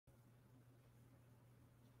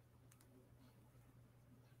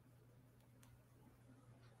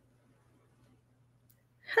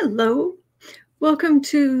Hello, welcome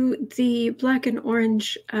to the Black and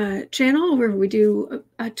Orange channel where we do,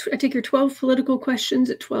 I take your 12 political questions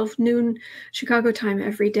at 12 noon Chicago time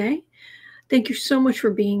every day. Thank you so much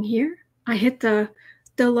for being here. I hit the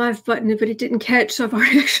live button, but it didn't catch, so I've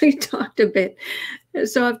already actually talked a bit.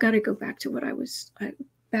 So I've got to go back to what I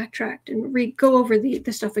backtracked and go over the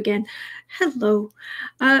stuff again. Hello,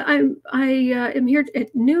 I am here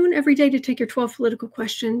at noon every day to take your 12 political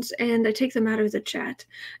questions, and I take them out of the chat,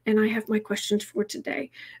 and I have my questions for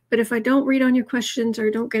today. But if I don't read on your questions or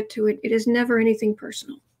don't get to it, it is never anything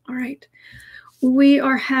personal. All right. We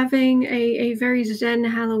are having a very zen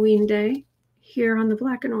Halloween day here on the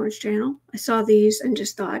Black and Orange channel. I saw these and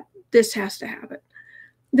just thought, this has to have it.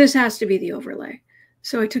 This has to be the overlay.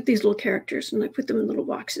 So I took these little characters and I put them in little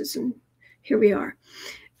boxes, and here we are.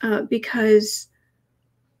 Because,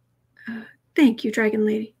 thank you, Dragon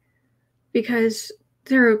Lady, because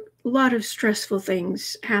there are a lot of stressful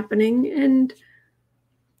things happening, and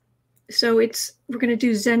so we're going to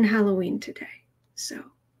do Zen Halloween today. So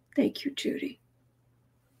thank you, Judy.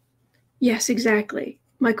 Yes, exactly.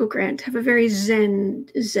 Michael Grant, have a very zen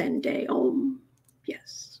day. Oh,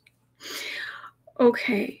 yes.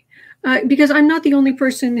 Okay. Because I'm not the only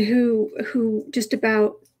person who just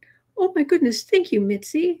about, oh my goodness, thank you,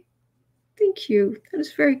 Mitzi. Thank you. That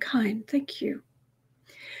is very kind. Thank you.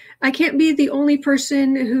 I can't be the only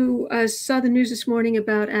person who saw the news this morning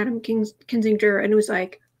about Adam Kinzinger and was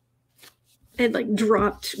like, it like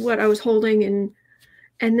dropped what I was holding,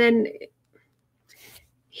 and then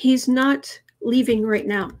he's not leaving right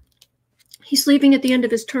now. He's leaving at the end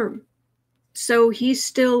of his term. So he's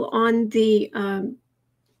still on the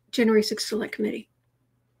January 6th Select Committee.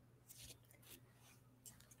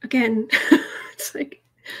 Again, it's like,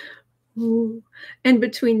 ooh. And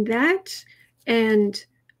between that and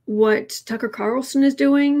what Tucker Carlson is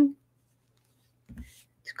doing,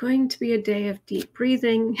 it's going to be a day of deep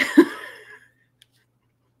breathing.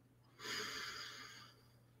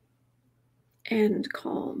 And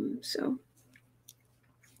calm. So,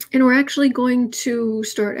 and we're actually going to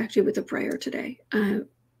start with a prayer today.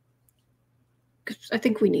 Because I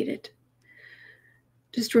think we need it.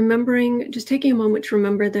 Just taking a moment to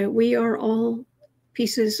remember that we are all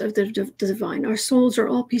pieces of the divine. Our souls are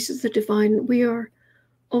all pieces of the divine. We are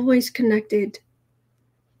always connected.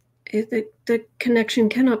 The connection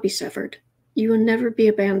cannot be severed. You will never be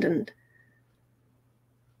abandoned.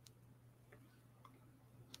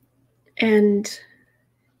 And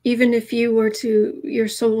even if your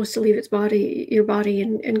soul was to leave your body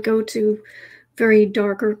and go to very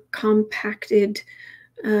dark or compacted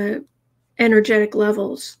energetic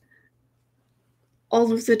levels,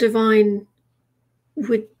 all of the divine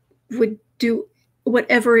would do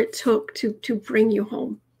whatever it took to bring you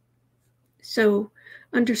home. So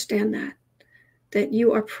understand that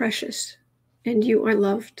you are precious and you are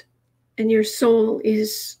loved, and your soul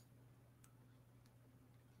is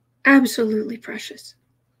absolutely precious.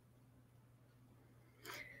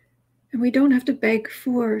 And we don't have to beg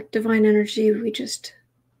for divine energy. We just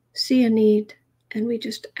see a need and we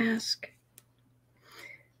just ask.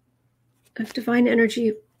 Of divine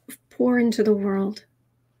energy, pour into the world.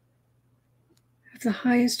 Of the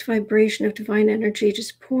highest vibration of divine energy,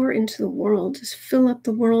 just pour into the world. Just fill up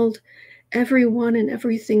the world, everyone and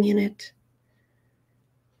everything in it.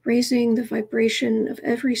 Raising the vibration of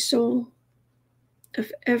every soul,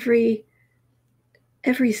 of everything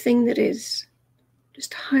that is,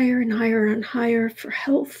 just higher and higher and higher, for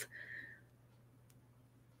health,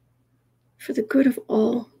 for the good of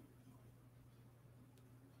all.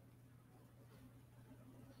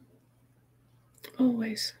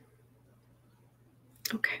 Always.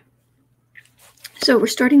 Okay. So we're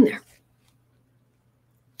starting there.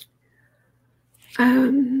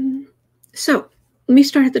 So let me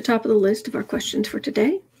start at the top of the list of our questions for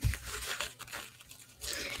today.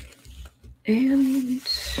 And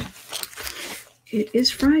it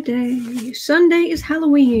is Friday. Sunday is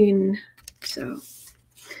Halloween. So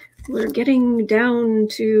we're getting down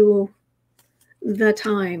to the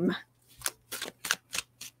time.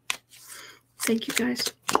 Thank you, guys.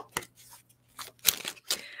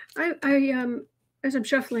 As I'm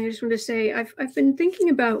shuffling, I just want to say I've been thinking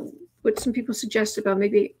about what some people suggest about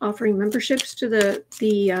maybe offering memberships to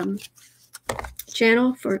the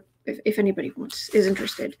channel for if anybody is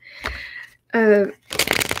interested. And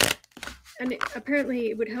apparently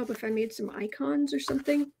it would help if I made some icons or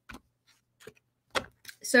something.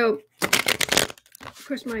 So, of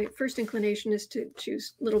course, my first inclination is to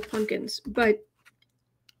choose little pumpkins, but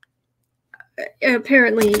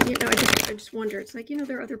apparently, I just wonder. It's like,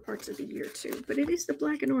 there are other parts of the year too, but it is the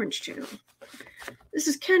Black and Orange channel. This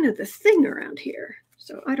is kind of the thing around here.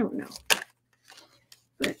 So I don't know.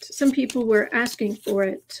 But some people were asking for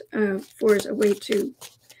it for as a way to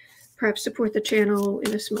perhaps support the channel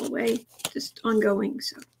in a small way, just ongoing.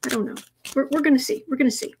 So I don't know. We're going to see. We're going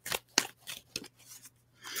to see.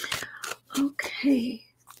 Okay.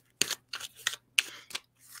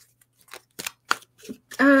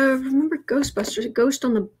 Remember Ghostbusters? A ghost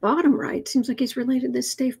on the bottom right. Seems like he's related to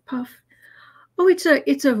Stave Puff. Oh, it's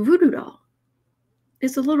a voodoo doll.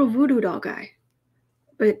 It's a little voodoo doll guy.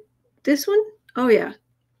 But this one? Oh, yeah.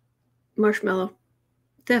 Marshmallow.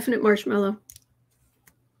 Definite marshmallow.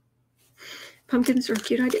 Pumpkins are a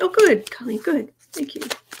cute idea. Oh, good, Colleen. Good. Thank you.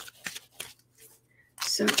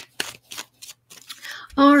 So,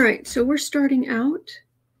 all right. So we're starting out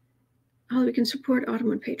how we can support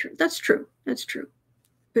Autumn on Patreon. That's true. That's true.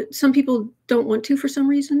 But some people don't want to for some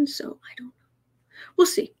reason. So I don't know. We'll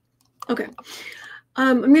see. Okay.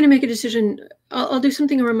 I'm going to make a decision. I'll do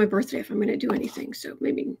something around my birthday if I'm going to do anything. So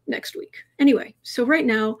maybe next week. Anyway, so right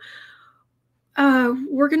now,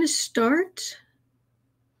 we're going to start.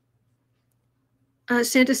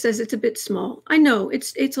 Santa says it's a bit small. I know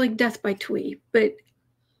it's like death by twee, but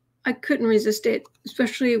I couldn't resist it,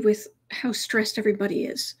 especially with how stressed everybody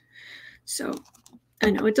is. So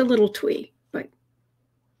I know it's a little twee, but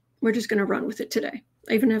we're just going to run with it today.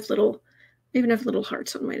 I even have little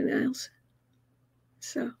hearts on my nails.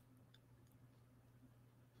 So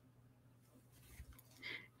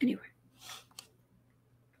anyway,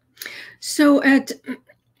 so at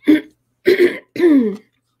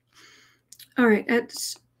all right, at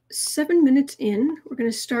 7 minutes in, we're going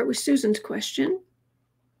to start with Susan's question.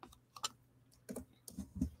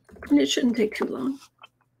 And it shouldn't take too long.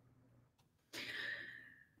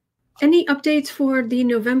 Any updates for the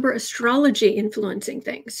November astrology influencing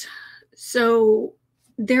things? So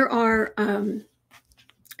there are,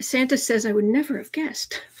 Santa says I would never have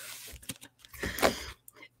guessed.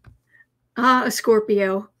 A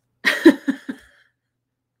Scorpio.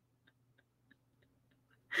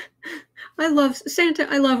 I love Santa.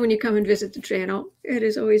 I love when you come and visit the channel. It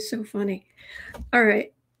is always so funny. All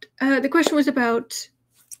right. The question was about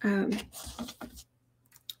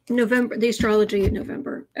November, the astrology in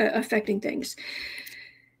November affecting things.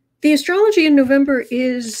 The astrology in November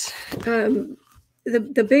is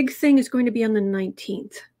the big thing is going to be on the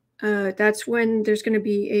 19th. That's when there's going to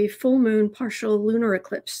be a full moon partial lunar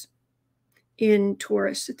eclipse in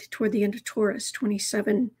Taurus, toward the end of Taurus,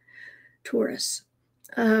 27 Taurus.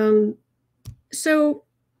 So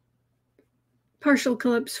partial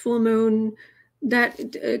eclipse, full moon, that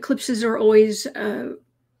eclipses are always kind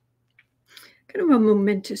of a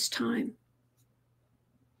momentous time.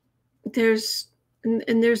 There's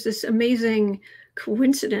this amazing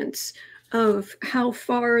coincidence of how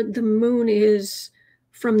far the moon is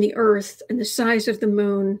from the earth and the size of the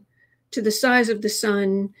moon to the size of the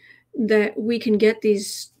sun, that we can get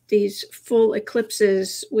these full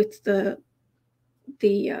eclipses with the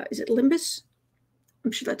is it limbus?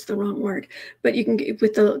 I'm sure that's the wrong word, but you can get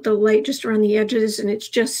with the light just around the edges, and it's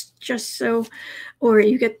just so, or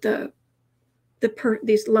you get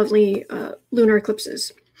these lovely lunar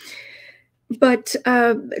eclipses. But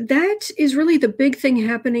that is really the big thing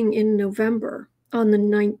happening in November on the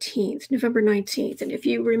 19th, November 19th. And if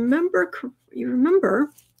you remember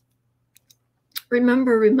the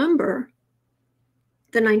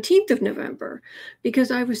 19th of November, because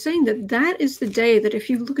I was saying that is the day that if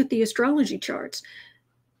you look at the astrology charts,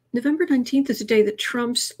 November 19th is a day that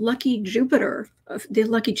trumps the lucky Jupiter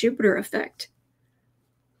effect.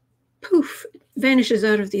 Poof, vanishes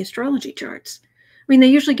out of the astrology charts. I mean, they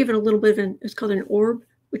usually give it a little bit of it's called an orb,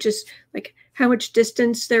 which is like how much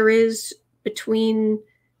distance there is between,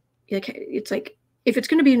 like, it's like, if it's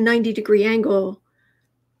going to be a 90-degree angle,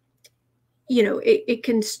 you know, it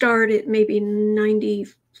can start at maybe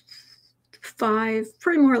 95,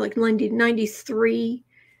 probably more like 93,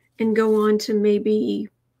 and go on to maybe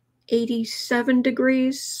 87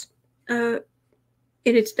 degrees. And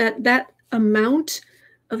it's that amount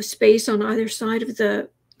of space on either side of the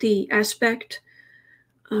aspect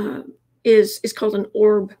is called an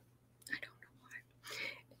orb. I don't know why.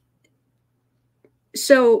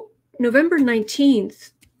 So November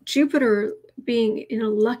 19th, Jupiter, being in a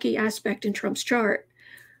lucky aspect in Trump's chart,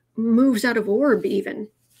 moves out of orb even.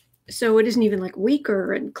 So it isn't even like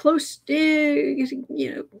weaker and close, you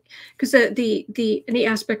know, because any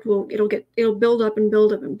aspect it'll build up and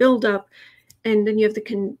build up and build up, and then you have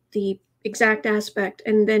the exact aspect,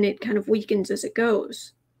 and then it kind of weakens as it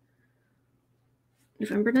goes.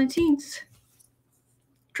 November 19th,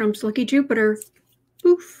 Trump's lucky Jupiter,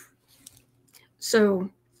 poof.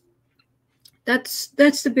 So that's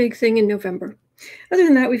the big thing in November. Other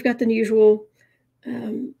than that, we've got the usual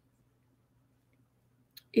you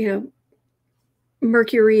know,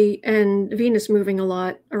 Mercury and Venus moving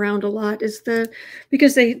around a lot is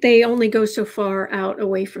because they only go so far out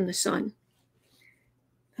away from the sun.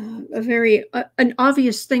 An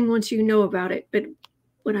obvious thing once you know about it, but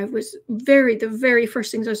when I was the very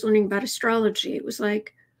first things I was learning about astrology, it was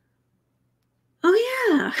like, oh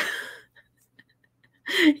yeah,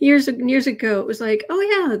 years ago, it was like, oh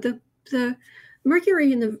yeah, the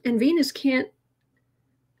Mercury and Venus can't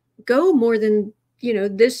go more than,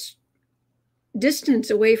 this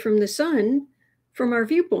distance away from the sun from our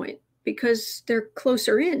viewpoint because they're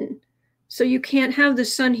closer in. So you can't have the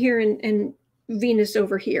sun here and Venus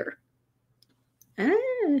over here.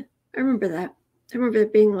 I remember that. I remember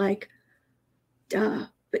that being like, duh.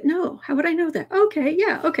 But no, how would I know that? Okay,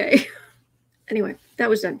 yeah, okay. Anyway, that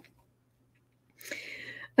was done.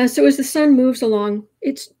 So as the sun moves along,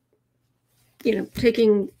 it's,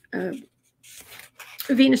 taking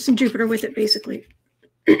Venus and Jupiter with it, basically.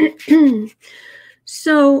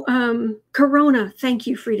 So, Corona, thank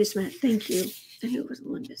you, Frida Smith, thank you. I knew it wasn't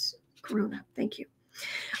Lindis. Corona, thank you.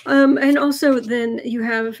 And also then you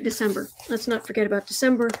have December. Let's not forget about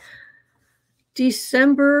December.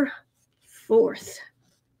 December 4th,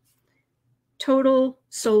 total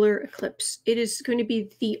solar eclipse. It is going to be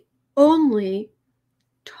the only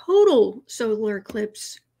total solar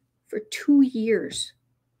eclipse for 2 years.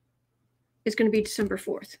 It's going to be December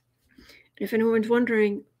 4th. And if anyone's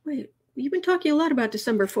wondering, wait, you've been talking a lot about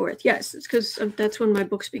December 4th. Yes, it's because that's when my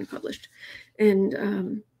book's being published.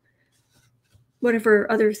 And whatever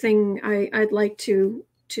other thing I'd like to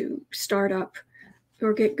start up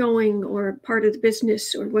or get going or part of the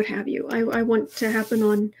business or what have you. I want to happen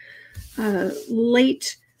on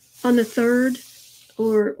late on the 3rd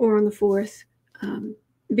or on the 4th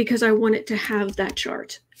because I want it to have that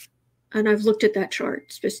chart. And I've looked at that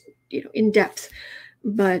chart just, in depth.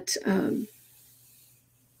 But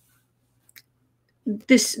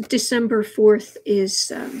this December 4th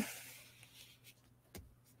is going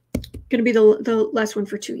to be the last one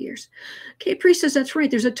for 2 years. Kate Priest says that's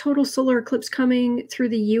right. There's a total solar eclipse coming through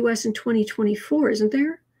the U.S. in 2024, isn't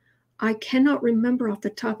there? I cannot remember off the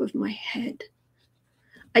top of my head.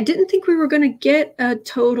 I didn't think we were going to get a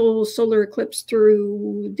total solar eclipse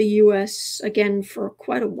through the U.S. again for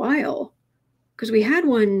quite a while, because we had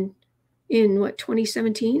one in,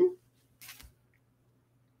 2017?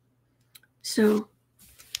 So,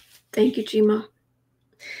 thank you, Jima.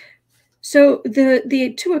 So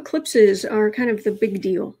the two eclipses are kind of the big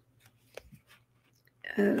deal.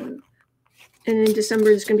 And in December,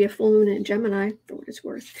 there's going to be a full moon in Gemini, for what it's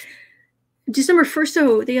worth. December 1st,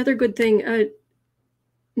 though, the other good thing,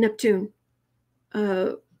 Neptune.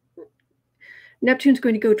 Neptune's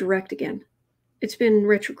going to go direct again. It's been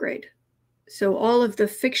retrograde. So all of the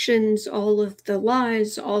fictions, all of the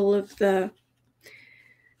lies, all of the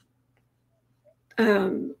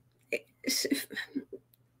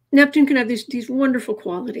Neptune can have these wonderful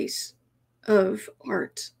qualities of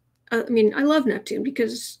art. I mean, I love Neptune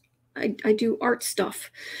because I do art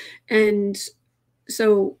stuff. And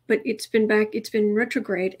so, but it's been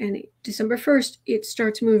retrograde, and December 1st, it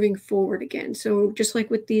starts moving forward again. So just like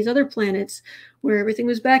with these other planets where everything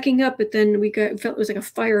was backing up, but then felt it was like a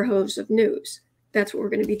fire hose of news. That's what we're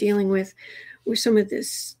going to be dealing with some of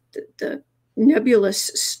this, the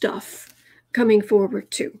nebulous stuff coming forward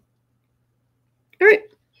too. All right.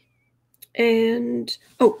 And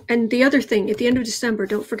the other thing at the end of December,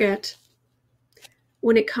 don't forget,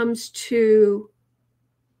 when it comes to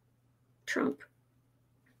Trump,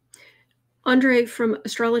 Andre from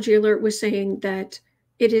Astrology Alert was saying that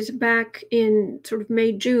it is back in sort of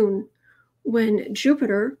May, June, when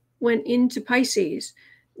Jupiter went into Pisces,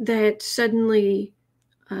 that suddenly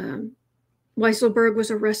Weisselberg was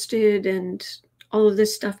arrested and all of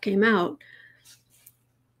this stuff came out.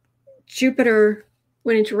 Jupiter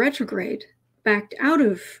went into retrograde, backed out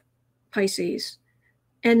of Pisces,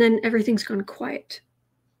 and then everything's gone quiet.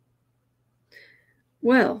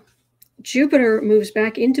 Well, Jupiter moves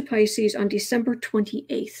back into Pisces on December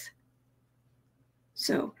 28th.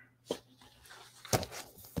 So,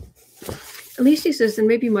 at least he says, then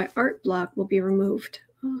maybe my art block will be removed.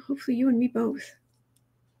 Oh, hopefully you and me both.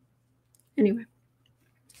 Anyway,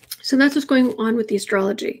 so that's what's going on with the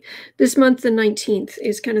astrology. This month, the 19th,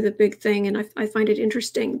 is kind of the big thing, and I find it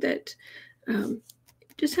interesting that it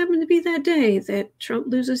just happened to be that day that Trump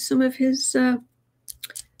loses some of his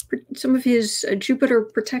Jupiter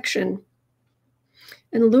protection.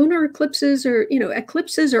 And lunar eclipses are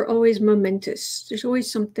always momentous. There's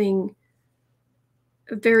always something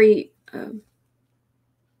very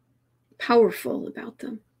powerful about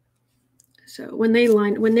them. So when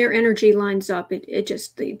their energy lines up, it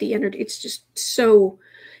just the energy, it's just so,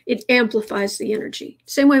 it amplifies the energy.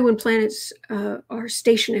 Same way when planets are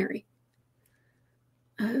stationary.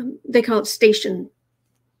 They call it stationed,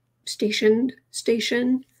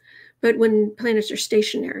 but when planets are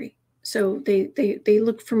stationary, so they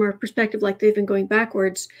look from our perspective like they've been going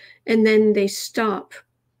backwards, and then they stop,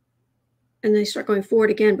 and they start going forward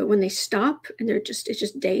again. But when they stop, and it's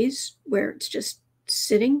just days where it's just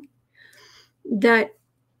sitting, that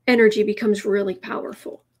energy becomes really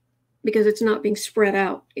powerful because it's not being spread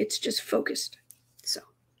out. It's just focused. So,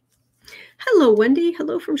 hello, Wendy.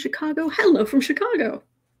 Hello from Chicago. Hello from Chicago.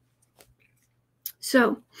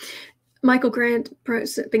 So, Michael Grant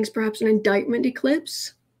thinks perhaps an indictment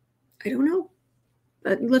eclipse. I don't know.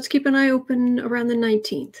 But let's keep an eye open around the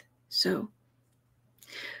 19th. So,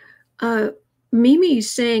 Mimi's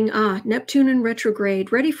saying, Neptune in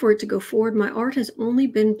retrograde, ready for it to go forward. My art has only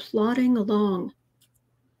been plodding along.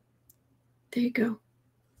 There you go.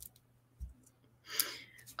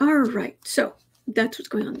 All right, so that's what's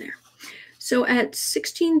going on there. So at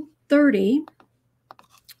 16:30,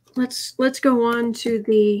 let's go on to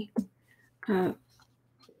the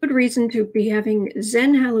good reason to be having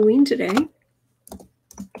Zen Halloween today.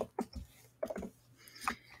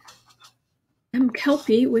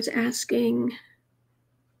 Kelpie was asking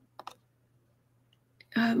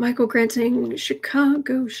Michael Grant saying,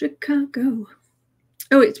 Chicago, Chicago.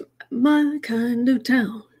 Oh, it's my kind of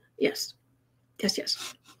town. Yes.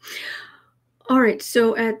 Yes. All right,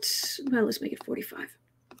 so let's make it 45.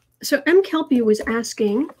 So M. Kelpie was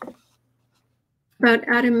asking about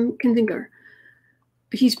Adam Kinzinger.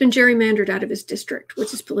 He's been gerrymandered out of his district.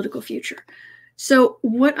 What's his political future? So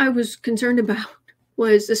what I was concerned about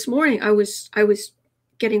was this morning I was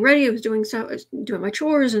getting ready. I was doing my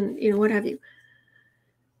chores and what have you.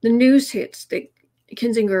 The news hits that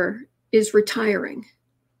Kinzinger is retiring,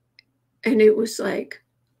 and it was like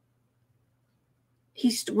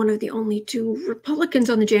he's one of the only 2 Republicans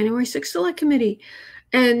on the January 6th Select Committee,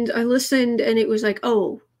 and I listened, and it was like,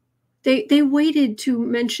 oh, they waited to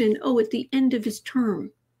mention, at the end of his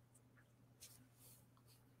term.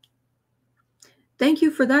 Thank you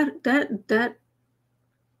for that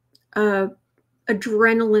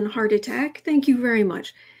adrenaline heart attack. Thank you very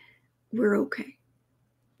much. We're okay.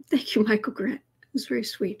 Thank you, Michael Grant. It was very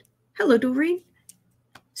sweet. Hello, Doreen.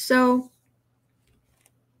 So,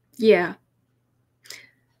 yeah.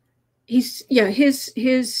 His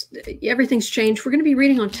everything's changed. We're going to be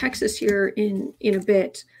reading on Texas here in a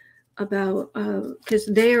bit about because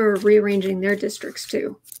they are rearranging their districts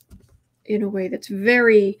too in a way that's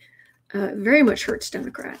very much hurts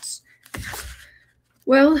Democrats.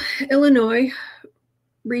 Well, Illinois,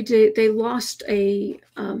 they lost a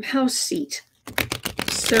House seat,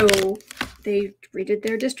 so they redid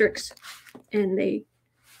their districts, and they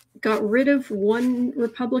got rid of 1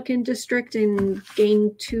 Republican district and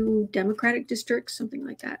gained 2 Democratic districts, something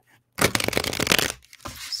like that.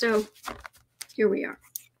 So here we are.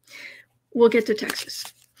 We'll get to Texas.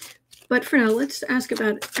 But for now, let's ask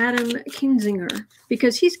about Adam Kinzinger,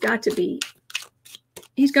 because he's got to be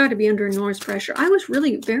under enormous pressure. I was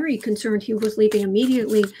really very concerned he was leaving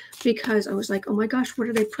immediately, because I was like, oh my gosh, what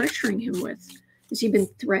are they pressuring him with? Has he been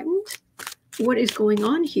threatened? What is going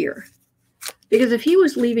on here? Because if he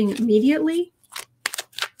was leaving immediately,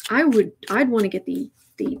 I'd want to get the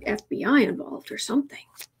FBI involved or something,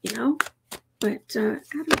 But Adam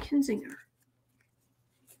Kinzinger.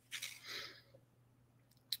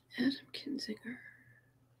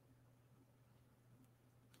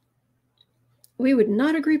 We would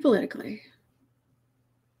not agree politically.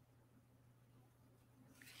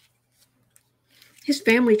 His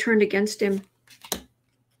family turned against him.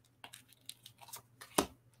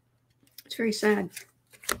 It's very sad.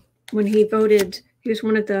 When he voted, he was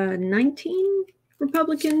one of the 19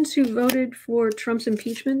 Republicans who voted for Trump's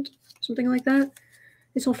impeachment, something like that.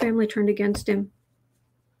 His whole family turned against him.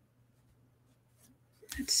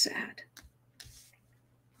 That's sad.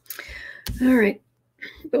 All right.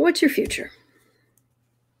 But what's your future?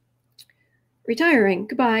 Retiring.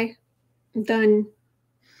 Goodbye. I'm done.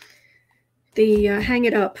 Hang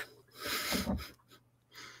it up.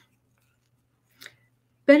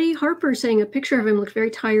 Betty Harper saying a picture of him looked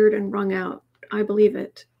very tired and wrung out. I believe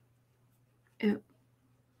it. Yeah.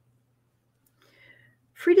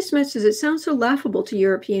 Frida Smith says, it sounds so laughable to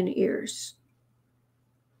European ears.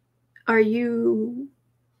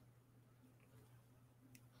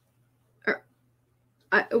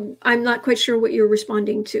 I'm not quite sure what you're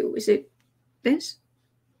responding to. Is it this?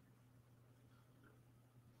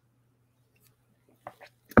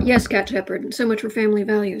 Yes, Cat Shepherd. So much for family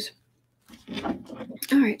values.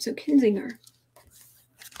 All All right, so Kinzinger.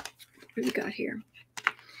 What do we got here?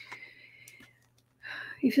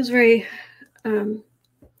 He feels very,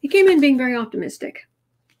 he came in being very optimistic.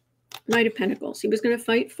 Knight of Pentacles. He was going to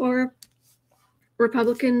fight for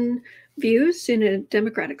Republican views in a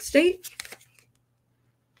democratic state.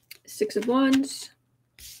 Six of Wands.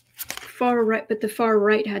 Far right, but the far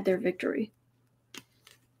right had their victory.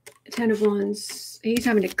 Ten of Wands. He's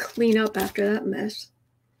having to clean up after that mess.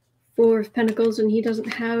 Four of Pentacles, and he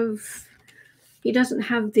doesn't have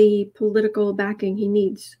the political backing he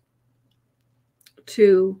needs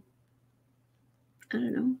to, I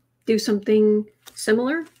don't know, do something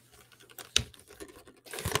similar.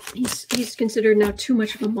 He's considered now too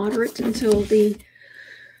much of a moderate until the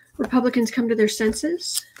Republicans come to their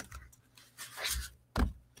senses.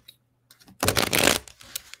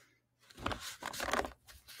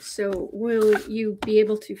 So will you be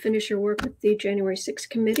able to finish your work with the January 6th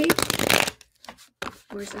committee?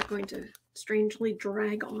 Or is that going to strangely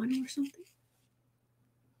drag on or something?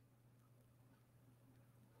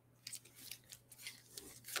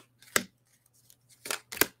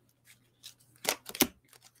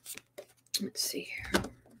 Let's see here.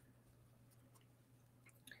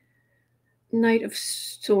 Knight of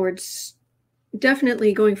Swords.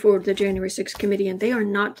 Definitely going forward with the January 6th committee, and they are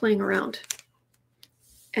not playing around.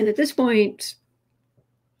 And at this point,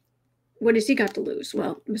 what has he got to lose?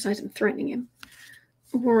 Well, besides him threatening him.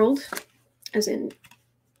 World, as in,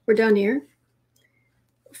 we're done here.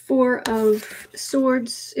 Four of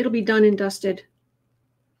Swords, it'll be done and dusted.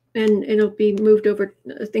 And it'll be moved over,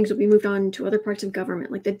 things will be moved on to other parts of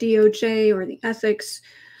government, like the DOJ or the ethics,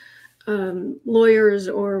 lawyers,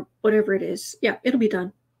 or whatever it is. Yeah, it'll be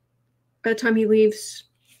done. By the time he leaves,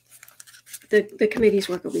 the committee's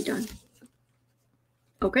work will be done.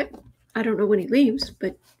 Okay. I don't know when he leaves,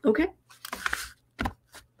 but okay.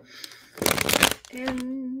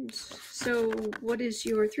 And so what is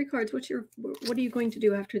your three cards? What are you going to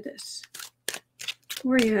do after this?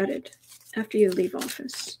 Where are you headed after you leave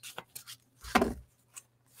office?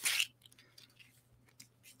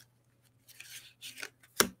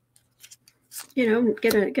 You know,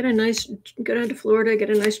 get a nice, go down to Florida,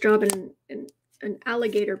 get a nice job in an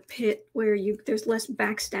alligator pit where there's less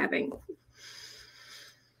backstabbing.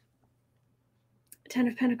 Ten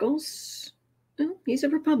of Pentacles. Well, he's a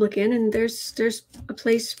Republican, and there's a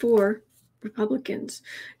place for Republicans.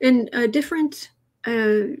 And different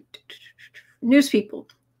news people,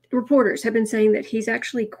 reporters have been saying that he's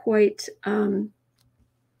actually quite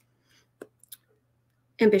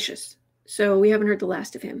ambitious. So we haven't heard the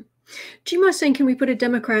last of him. Gma's saying, can we put a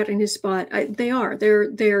Democrat in his spot? They are.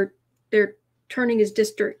 They're turning his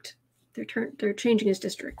district. They're changing his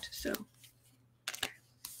district. So.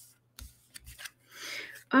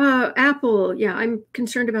 Apple, yeah, I'm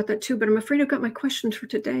concerned about that too, but I'm afraid I've got my questions for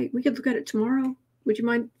today. We could look at it tomorrow. Would you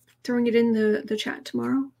mind throwing it in the chat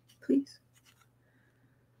tomorrow, please?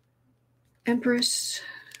 Empress,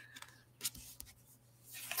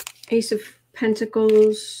 Ace of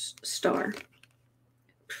Pentacles, Star.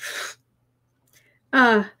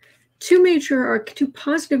 Two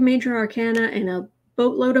positive major arcana and a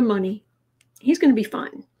boatload of money. He's going to be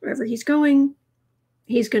fine. Wherever he's going,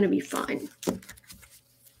 he's going to be fine.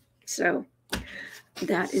 So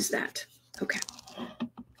that is that. Okay.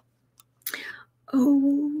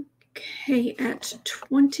 Okay, at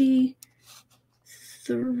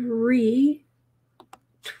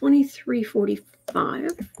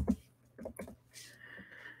 23:45.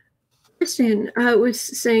 Kristen was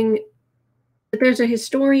saying that there's a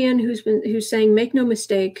historian who's saying, make no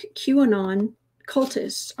mistake, QAnon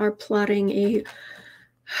cultists are plotting a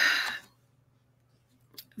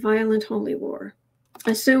violent holy war.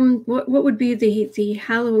 Assume what would be the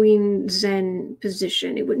Halloween Zen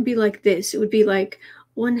position? It wouldn't be like this. It would be like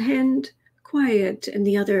one hand quiet and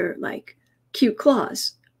the other like cute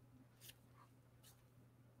claws.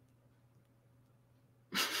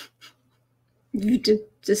 You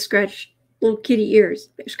just scratch little kitty ears.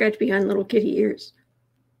 Scratch behind little kitty ears.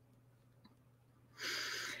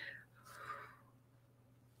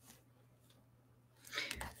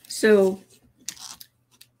 So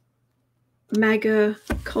MAGA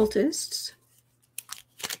cultists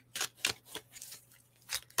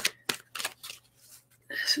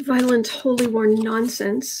violent holy war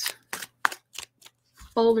nonsense.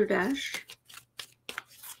 Balderdash.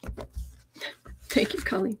 Thank you,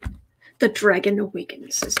 Colleen. The Dragon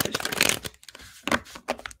Awakens, sisters.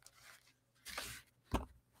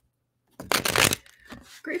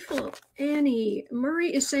 Grateful Annie.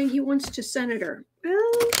 Murray is saying he wants to senator.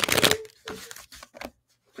 Well,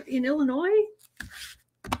 in Illinois,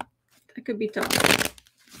 that could be tough.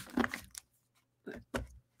 But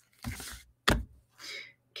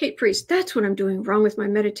Kate Priest, that's what I'm doing wrong with my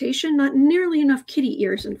meditation. Not nearly enough kitty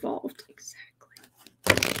ears involved. Exactly.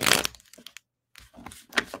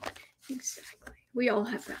 Exactly. We all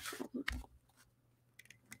have that problem.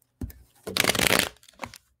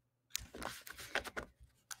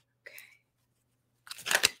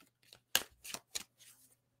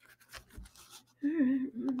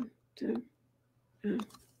 Okay.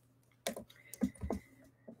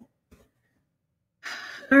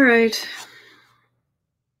 All right.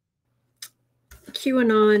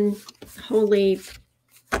 QAnon, holy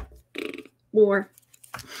war.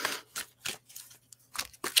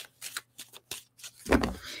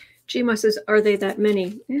 Gma says, are they that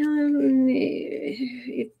many?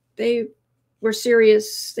 If they were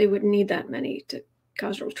serious, they wouldn't need that many to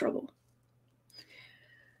cause real trouble.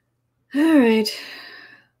 All right.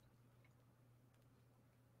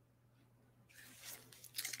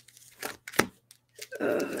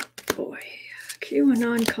 Boy.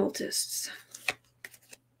 QAnon cultists.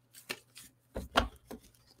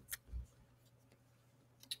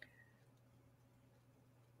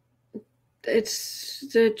 It's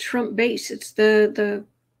the Trump base. It's the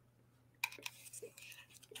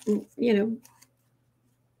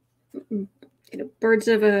birds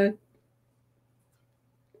of a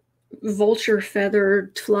vulture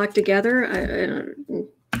feather flock together.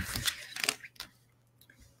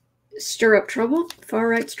 Stir up trouble. Far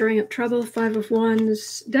right stirring up trouble. 5 of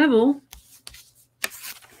Wands. Devil.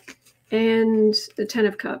 And the 10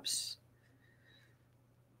 of Cups.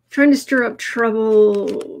 Trying to stir up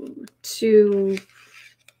trouble to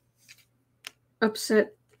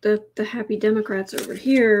upset the happy Democrats over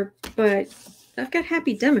here, but I've got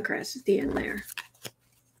happy Democrats at the end there.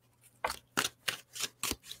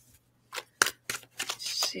 Let's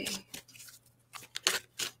see.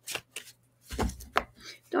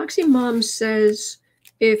 Doxy Mom says,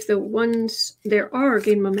 if the ones there are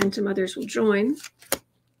gain momentum, others will join.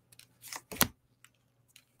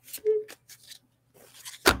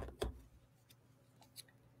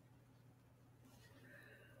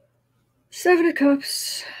 Seven of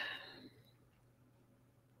Cups.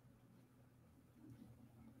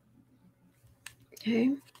 Okay.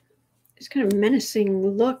 This kind of menacing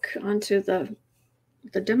look onto the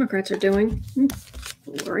Democrats are doing.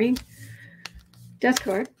 Worrying. Death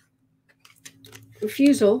card.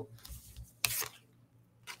 Refusal.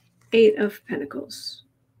 8 of Pentacles.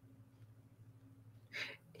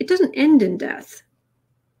 It doesn't end in death.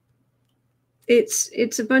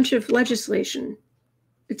 It's a bunch of legislation.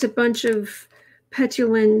 It's a bunch of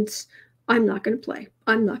petulant, I'm not going to play.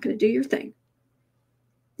 I'm not going to do your thing.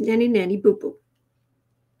 Nanny, nanny, boo, boo.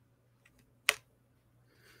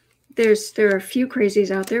 There are a few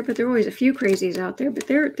crazies out there, but there are always a few crazies out there. But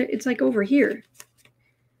it's like over here.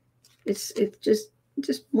 It's just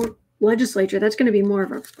more legislature. That's going to be more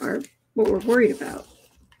of our what we're worried about.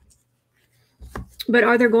 But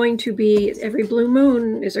are there going to be, every blue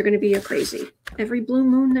moon, is there going to be a crazy? Every blue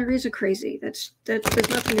moon there is a crazy. That's there's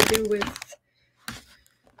nothing to do with,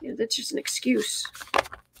 that's just an excuse,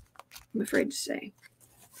 I'm afraid to say.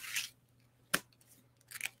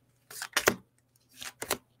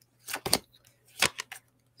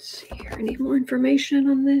 Let's see here. I need more information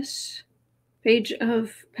on this. Page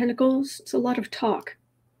of Pentacles. It's a lot of talk.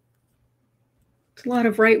 It's a lot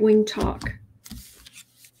of right-wing talk.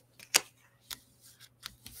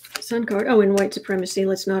 Sun card. Oh, and white supremacy.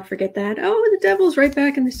 Let's not forget that. Oh, the devil's right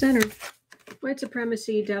back in the center. White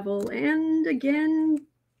supremacy, devil. And again,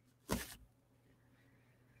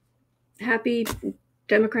 happy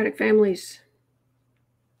Democratic families.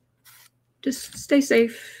 Just stay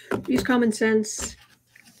safe. Use common sense.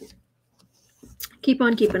 Keep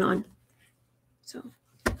on keeping on. So,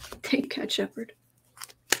 thank Cat Shepherd.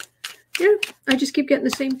 Yeah, I just keep getting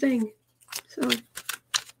the same thing. So, it'll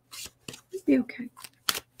be okay.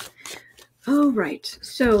 All right,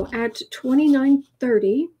 so at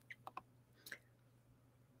 29:30,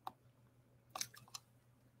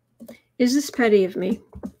 is this petty of me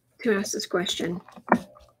to ask this question?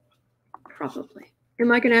 Probably.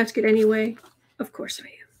 Am I going to ask it anyway? Of course I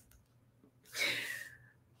am.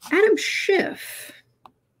 Adam Schiff.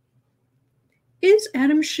 Is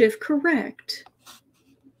Adam Schiff correct?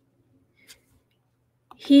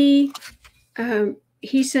 He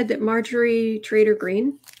said that Marjorie Taylor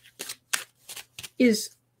Greene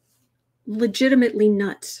is legitimately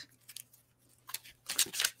nuts.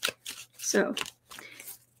 So,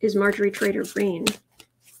 is Marjorie Taylor Greene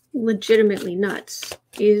legitimately nuts?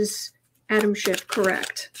 Is Adam Schiff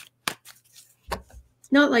correct?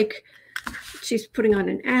 Not like she's putting on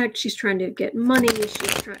an act, she's trying to get money,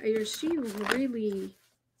 is she really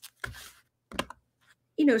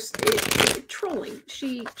you know, trolling.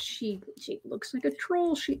 She looks like a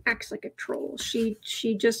troll. She acts like a troll. She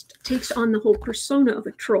just takes on the whole persona of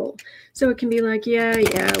a troll. So it can be like, yeah,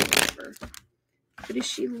 whatever. But is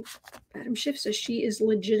she? Adam Schiff says she is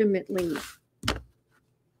legitimately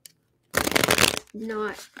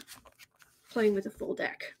not playing with a full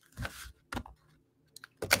deck.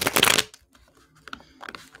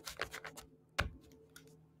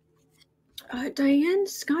 Diane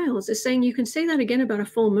Skiles is saying you can say that again about a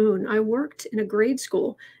full moon. I worked in a grade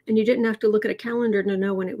school and you didn't have to look at a calendar to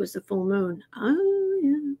know when it was the full moon. Oh,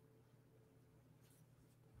 yeah.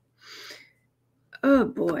 Oh,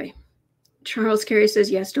 boy. Charles Carey says,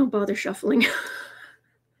 yes, don't bother shuffling.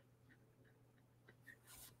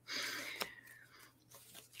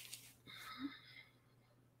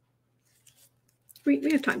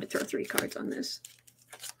 we have time to throw 3 cards on this.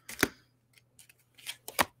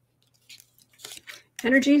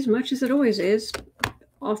 Energy, as much as it always is,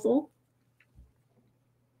 awful.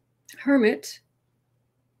 Hermit,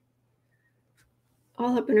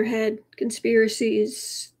 all up in her head.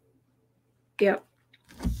 Conspiracies, yep.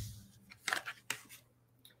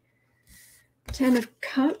 10 of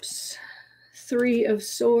Cups, 3 of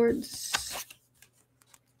Swords.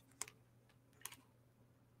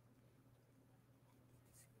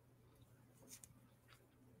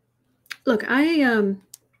 Look,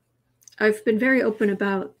 I've been very open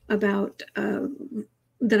about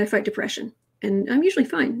that I fight depression, and I'm usually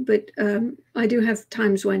fine, but I do have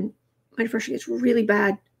times when my depression gets really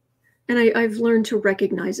bad, and I've learned to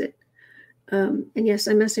recognize it. And yes,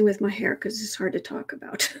 I'm messing with my hair because it's hard to talk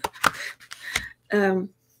about. And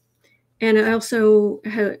I also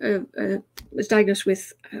was diagnosed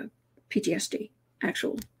with PTSD,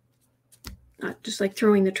 actual, not just like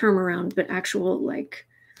throwing the term around, but actual, like,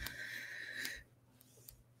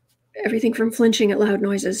 everything from flinching at loud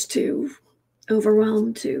noises to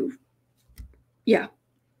overwhelm to, yeah.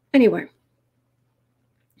 Anyway,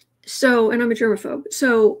 so, and I'm a germaphobe.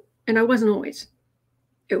 So, and I wasn't always.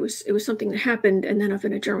 It was something that happened, and then I've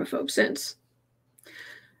been a germaphobe since.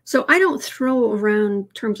 So I don't throw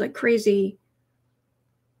around terms like crazy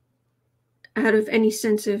out of any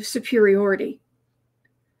sense of superiority.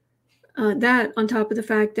 That on top of the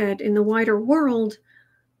fact that in the wider world,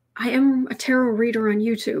 I am a tarot reader on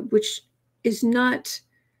YouTube, which is not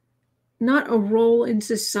a role in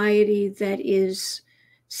society that is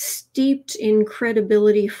steeped in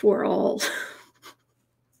credibility for all.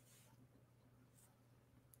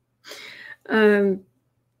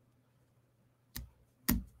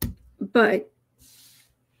 But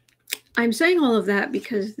I'm saying all of that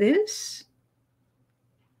because this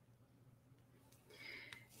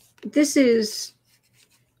is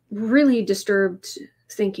really disturbed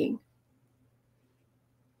thinking,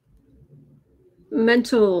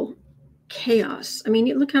 mental chaos. I mean,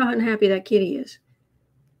 look how unhappy that kitty is,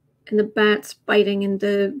 and the bats biting, and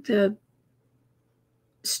the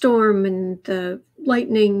storm, and the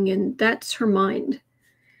lightning, and that's her mind.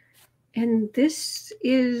 And this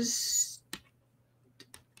is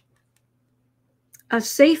a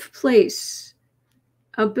safe place,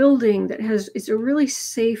 a building that is a really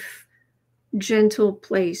safe, gentle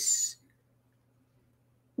place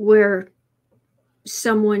where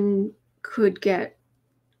someone could get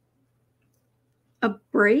a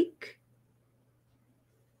break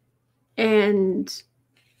and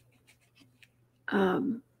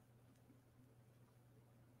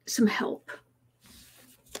some help.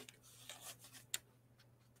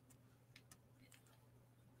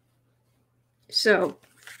 So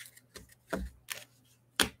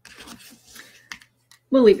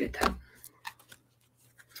we'll leave it at that.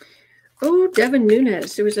 Oh, Devin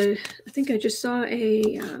Nunes. There was I think I just saw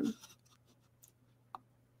a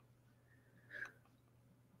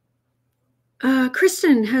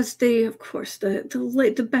Kristen has of course,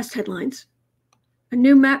 the best headlines. A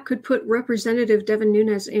new map could put Representative Devin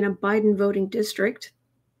Nunes in a Biden voting district.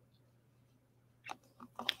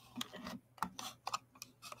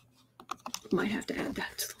 Might have to add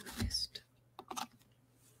that to the list.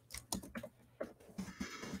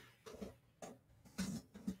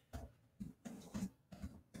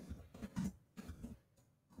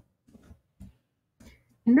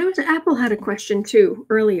 And there was Apple had a question too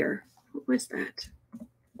earlier. What was that?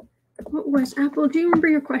 What was Apple? Do you remember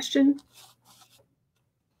your question?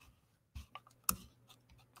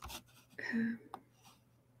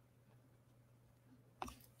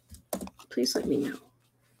 Please let me know.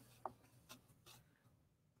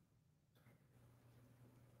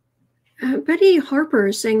 Betty Harper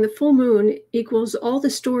is saying the full moon equals all the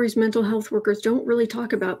stories mental health workers don't really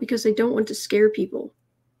talk about because they don't want to scare people.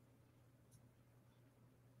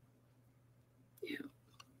 Yeah.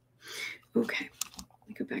 Okay, let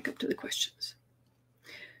me go back up to the questions.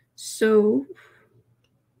 So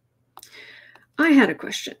I had a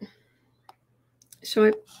question. So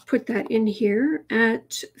I put that in here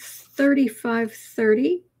at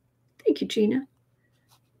 35:30. Thank you, Gina.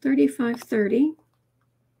 35:30.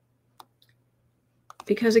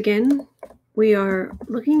 Because again, we are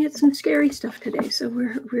looking at some scary stuff today. So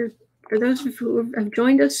we're for those who have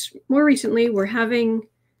joined us more recently, we're having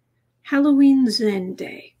Halloween Zen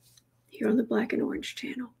Day here on the Black and Orange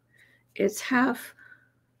channel. It's half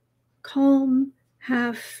calm,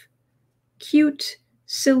 half cute,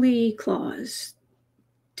 silly claws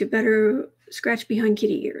to better scratch behind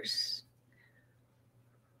kitty ears.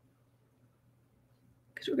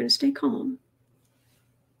 Because we're going to stay calm.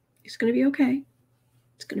 It's going to be okay.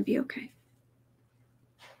 It's going to be okay.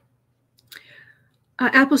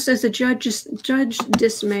 Apple says the judge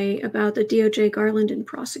dismay about the DOJ, Garland, and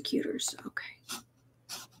prosecutors. Okay.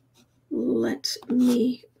 Let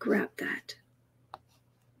me grab that.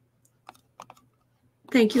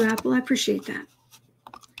 Thank you, Apple. I appreciate that.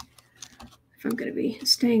 If I'm going to be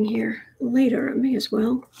staying here later, I may as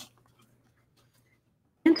well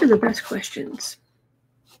answer the best questions.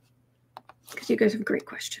 Because you guys have great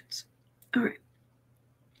questions. All right.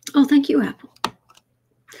 Oh, thank you, Apple.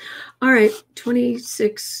 All right,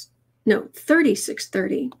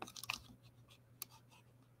 36:30.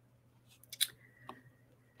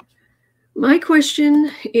 My question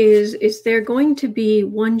is there going to be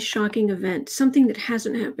one shocking event, something that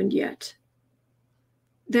hasn't happened yet,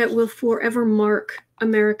 that will forever mark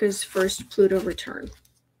America's first Pluto return?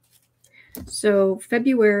 So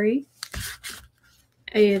February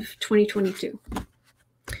of 2022.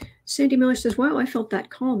 Sandy Miller says, wow, I felt that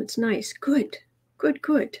calm. It's nice. Good, good,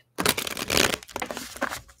 good.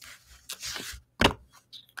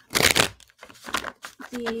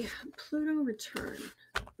 The Pluto return,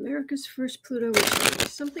 America's first Pluto return.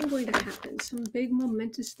 Is something going to happen? Some big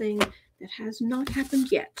momentous thing that has not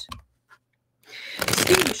happened yet.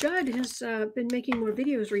 Steve Judd has been making more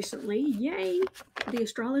videos recently. Yay! The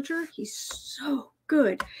astrologer, he's so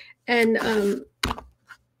good. And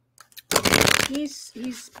he's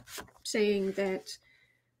saying that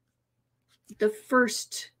the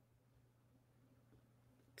first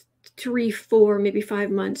 3, 4, maybe 5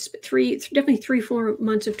 months, but definitely 3, 4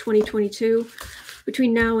 months of 2022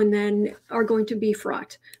 between now and then are going to be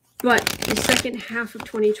fraught. But the second half of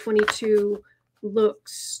 2022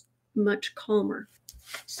 looks much calmer.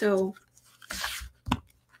 So,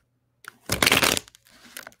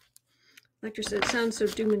 Lecter said, it sounds so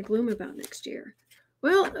doom and gloom about next year.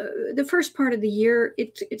 Well, the first part of the year,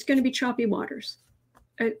 it's going to be choppy waters,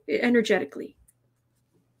 energetically.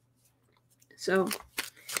 So,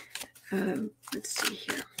 let's see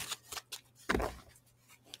here.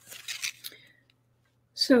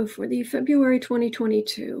 So for the February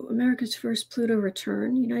 2022, America's first Pluto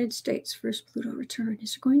return, United States' first Pluto return,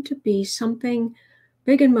 is going to be something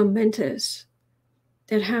big and momentous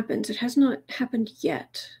that happens. It has not happened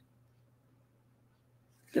yet.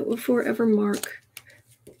 That will forever mark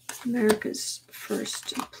America's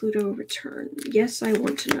first Pluto return. Yes, I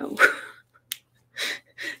want to know.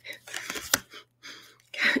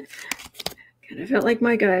 Kind of felt like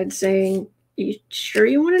my guide saying, you sure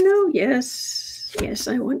you want to know? Yes. Yes,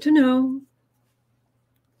 I want to know.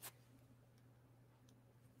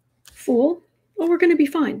 Fool. Well, we're going to be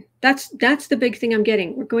fine. That's the big thing I'm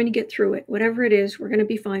getting. We're going to get through it. Whatever it is, we're going to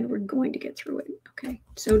be fine. We're going to get through it. Okay.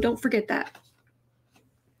 So don't forget that.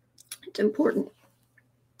 It's important.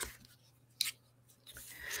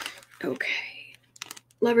 Okay.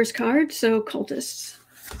 Lover's card. So cultists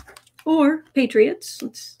or patriots.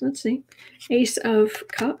 Let's see. Ace of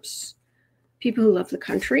Cups. People who love the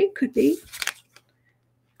country. Could be.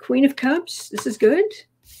 Queen of Cups. This is good.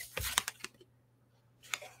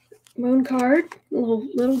 Moon card. A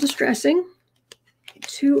little distressing.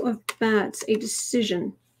 Two of Bats. A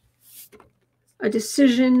decision. A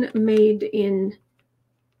decision made in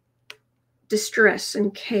distress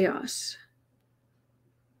and chaos.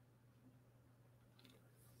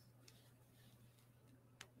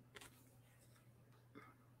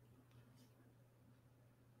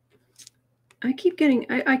 I keep getting,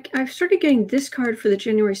 I've started getting this card for the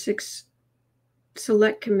January 6th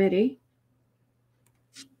Select Committee.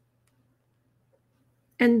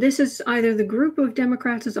 And this is either the group of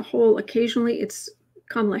Democrats as a whole. Occasionally it's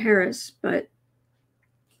Kamala Harris, but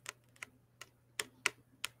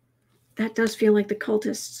that does feel like the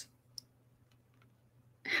cultists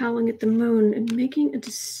howling at the moon and making a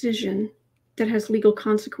decision that has legal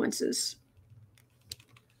consequences.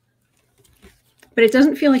 But it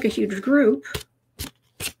doesn't feel like a huge group.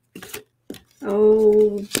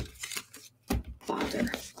 Oh,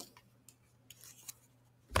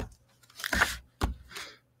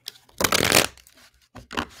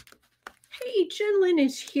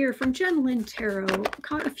 is here from Jen Lynn Tarot.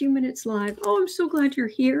 Caught a few minutes live. Oh, I'm so glad you're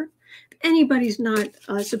here. If anybody's not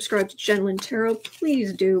subscribed to Jen Lynn Tarot,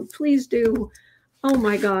 please do. Please do. Oh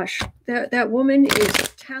my gosh. That woman is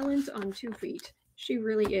talent on 2 feet. She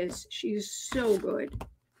really is. She's so good.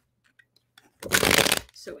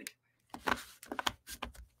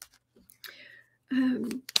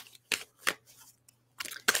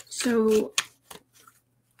 So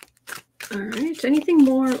all right. Anything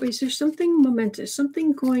more? Is there something momentous,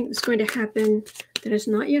 something that's going to happen that has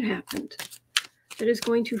not yet happened, that is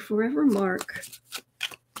going to forever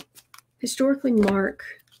historically mark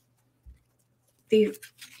the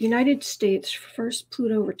United States' first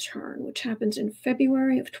Pluto return, which happens in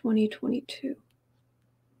February of 2022?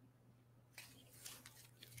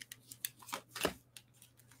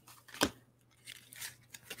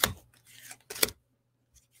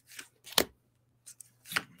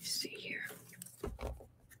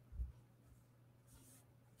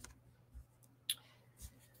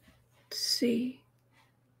 See.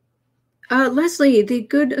 Leslie, the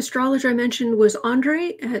good astrologer I mentioned was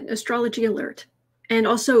Andre at Astrology Alert. And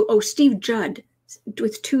also, Steve Judd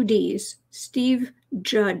with 2 Ds. Steve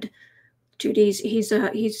Judd, 2 Ds. He's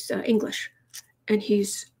English, and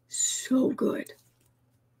he's so good.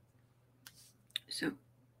 So,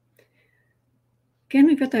 again,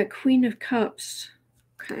 we've got that Queen of Cups.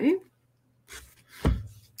 Okay.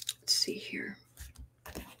 Let's see here.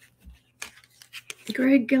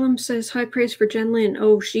 Greg Gillum says, high praise for Jen Lynn.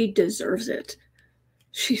 Oh, she deserves it.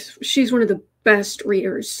 She's one of the best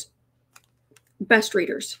readers. Best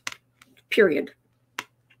readers, period.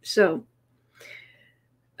 So,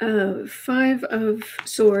 5 of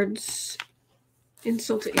Swords,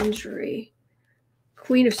 insult to injury.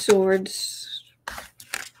 Queen of Swords.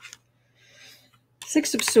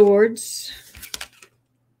 6 of Swords.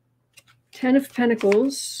 10 of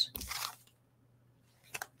Pentacles.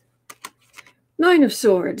 9 of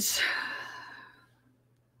Swords.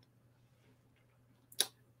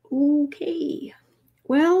 Okay.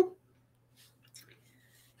 Well,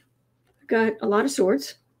 we've got a lot of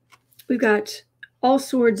swords. We've got all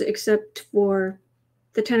swords except for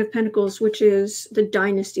the 10 of Pentacles, which is the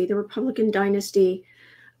dynasty, the Republican dynasty.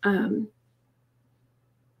 And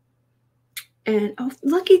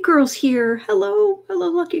Lucky Girl's here. Hello. Hello,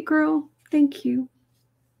 Lucky Girl. Thank you.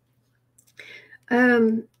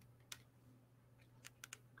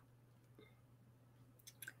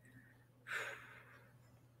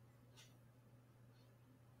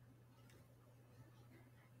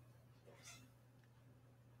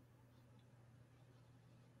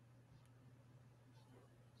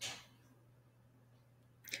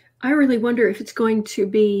 I really wonder if it's going to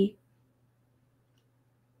be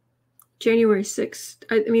January 6th.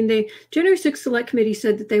 I mean, the January 6th Select Committee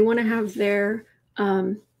said that they want to have their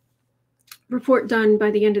report done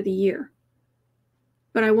by the end of the year.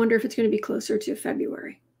 But I wonder if it's going to be closer to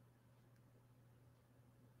February.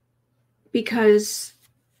 Because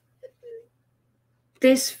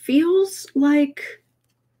this feels like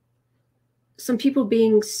some people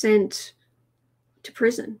being sent to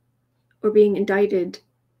prison or being indicted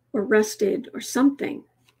or arrested or something.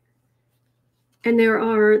 And there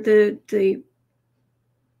are the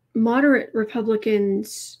moderate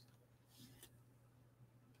Republicans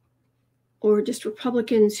or just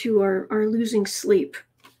Republicans who are losing sleep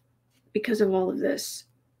because of all of this,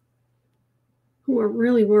 who are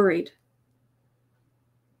really worried.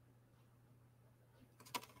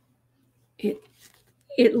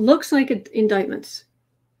 It looks like indictments.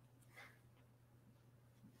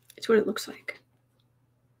 It's what it looks like.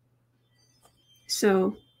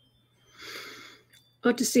 So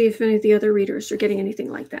I'll have to see if any of the other readers are getting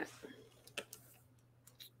anything like that.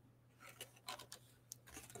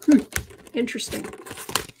 Interesting.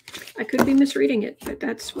 I could be misreading it, but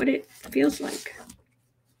that's what it feels like.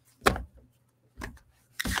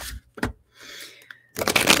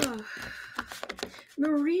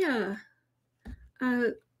 Maria,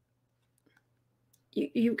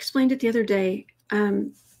 you explained it the other day.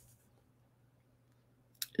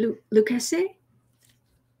 Lucas?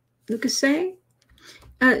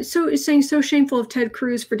 So it's saying, so shameful of Ted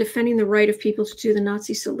Cruz for defending the right of people to do the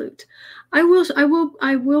Nazi salute. I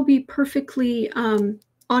will be perfectly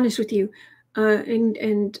honest with you.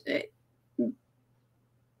 And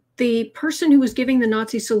the person who was giving the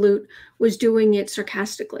Nazi salute was doing it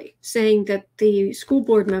sarcastically, saying that the school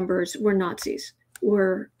board members were Nazis,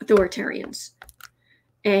 were authoritarians.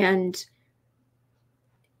 And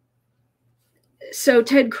so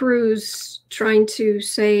Ted Cruz trying to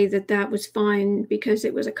say that that was fine because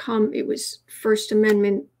it was it was First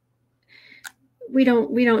Amendment. We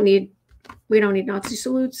don't need Nazi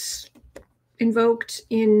salutes. invoked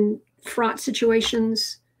in fraught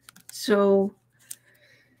situations. So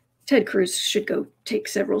Ted Cruz should go take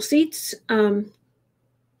several seats.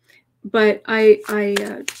 But I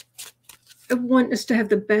want us to have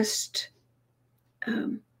the best. I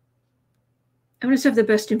want us to have the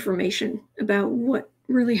best information about what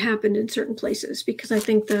really happened in certain places, because I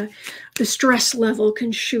think the stress level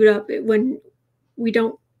can shoot up when we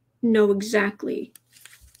don't know exactly,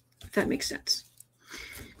 if that makes sense.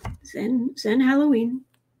 Zen Halloween.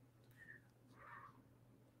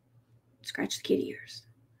 Scratch the kitty ears.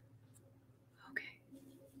 Okay.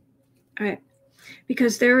 All right.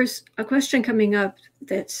 Because there's a question coming up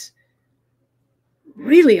that's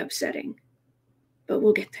really upsetting, but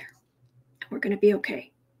we'll get there. We're going to be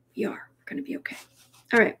okay. We are. We're going to be okay.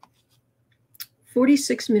 All right.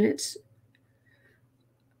 46 minutes.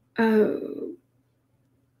 Free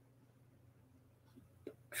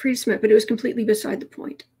to submit, but it was completely beside the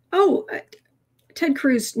point. Oh, Ted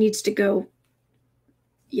Cruz needs to go.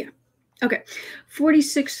 Yeah. Okay.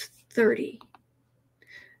 46:30.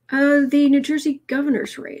 The New Jersey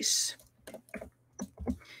governor's race.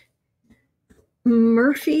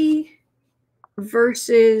 Murphy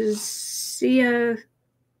versus Ciabalti?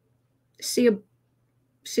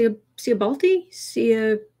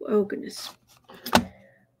 Oh goodness.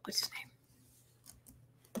 What's his name?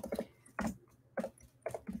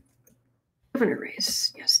 Governor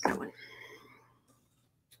race. Yes, that one.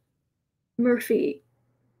 Murphy.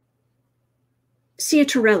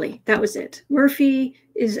 Ciattarelli, that was it. Murphy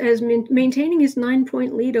is maintaining his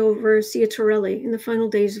 9-point lead over Ciattarelli in the final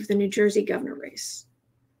days of the New Jersey governor race.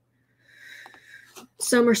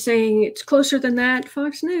 Some are saying it's closer than that.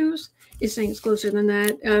 Fox News is saying it's closer than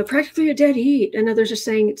that. Practically a dead heat. And others are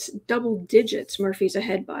saying it's double digits Murphy's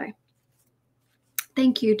ahead by.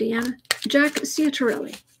 Thank you, Deanna. Jack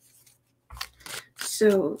Ciattarelli.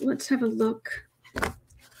 So let's have a look.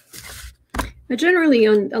 Now, generally,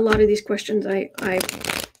 on a lot of these questions, I'm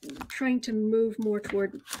trying to move more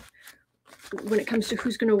toward, when it comes to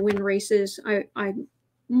who's going to win races, I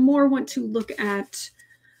more want to look at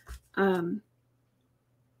the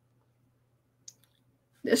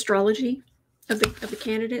astrology of the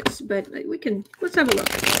candidates. But let's have a look.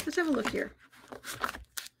 Let's have a look here.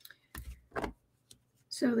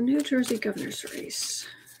 So the New Jersey governor's race.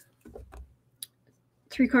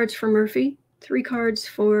 3 cards for Murphy. 3 cards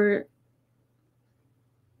for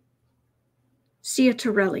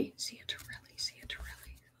Ciattarelli.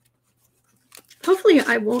 Hopefully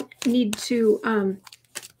I won't need to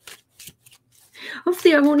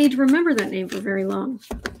remember that name for very long.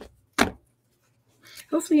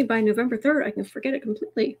 Hopefully by November 3rd I can forget it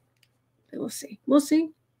completely. But we'll see. We'll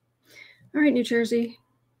see. All right, New Jersey.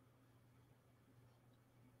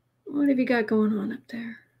 What have you got going on up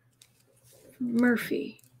there?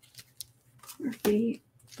 Murphy.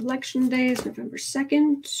 Election day is November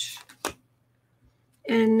 2nd.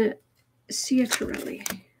 And Ciattarelli.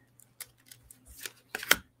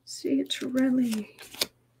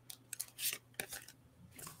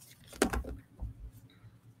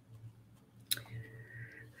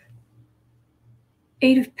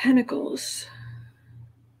 8 of Pentacles.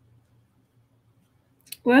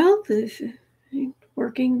 Well, the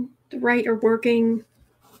right are working.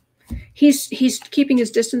 He's keeping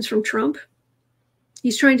his distance from Trump.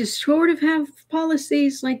 He's trying to sort of have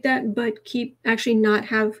policies like that, but actually not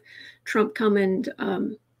have Trump come and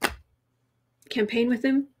campaign with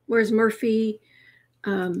him. Whereas Murphy's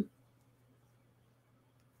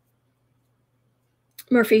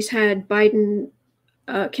had Biden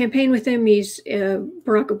campaign with him.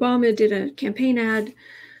 Barack Obama did a campaign ad.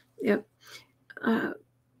 Yep. Oh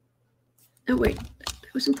wait,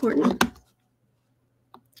 that was important.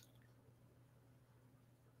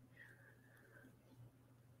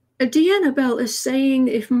 Deanna Bell is saying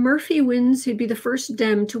if Murphy wins, he'd be the first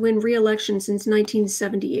Dem to win re-election since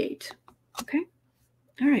 1978. Okay.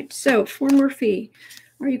 All right. So for Murphy,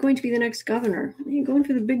 are you going to be the next governor? Are you going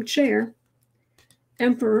for the big chair?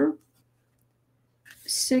 Emperor.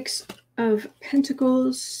 6 of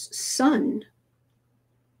Pentacles. Sun.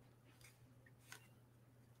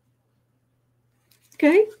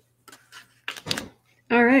 Okay.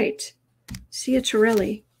 All right.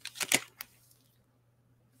 Ciattarelli.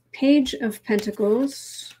 Page of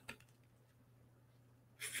Pentacles,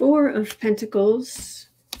 4 of Pentacles,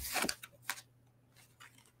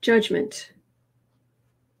 Judgment.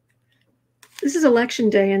 This is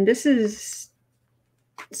election day, and this is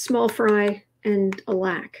small fry and a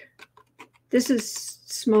lack. This is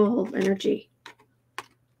small energy.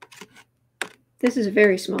 This is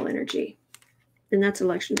very small energy, and that's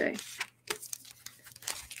election day.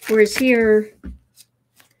 Whereas here,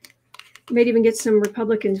 Might even get some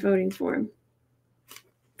Republicans voting for him,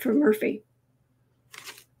 for Murphy.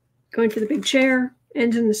 Going for the big chair,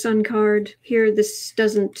 ends in the sun card. Here, this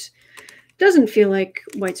doesn't feel like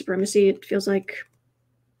white supremacy. It feels like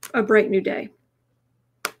a bright new day.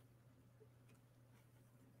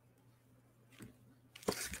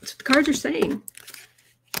 That's what the cards are saying.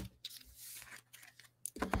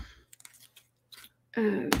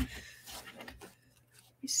 Let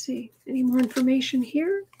me see. Any more information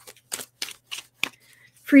here?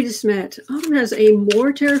 Frida Smet. Autumn has a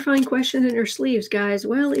more terrifying question in her sleeves, guys.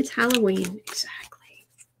 Well, it's Halloween. Exactly.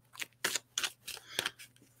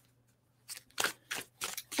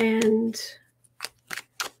 And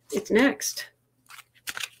it's next.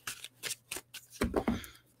 Okay.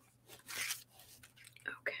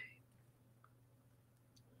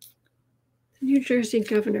 The New Jersey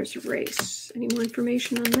governor's race. Any more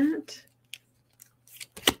information on that?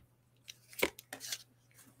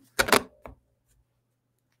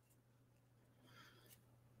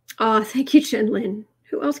 Oh, thank you, Jen Lynn.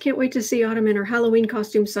 Who else can't wait to see Autumn in her Halloween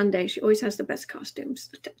costume Sunday? She always has the best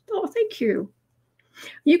costumes. Oh, thank you.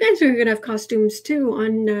 You guys are going to have costumes too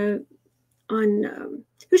on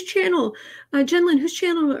whose channel? Jen Lynn, whose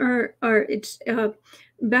channel are it's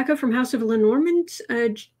Becca from House of Lenormand,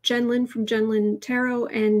 Jen Lynn from Jen Lynn Tarot,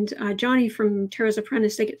 and Johnny from Tarot's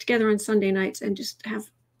Apprentice. They get together on Sunday nights and just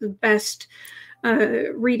have the best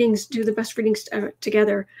readings, do the best readings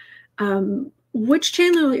together. Which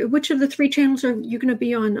channel, which of the three channels are you going to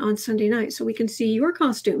be on Sunday night so we can see your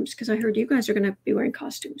costumes? Because I heard you guys are going to be wearing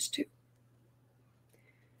costumes too.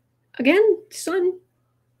 Again, sun.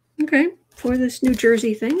 Okay, for this New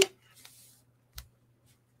Jersey thing.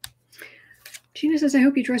 Gina says, I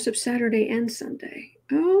hope you dress up Saturday and Sunday.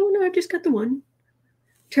 Oh, no, I've just got the one.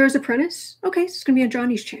 Tarot's Apprentice. Okay, so it's going to be on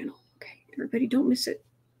Johnny's channel. Okay, everybody don't miss it.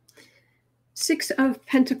 6 of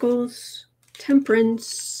Pentacles,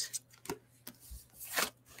 Temperance,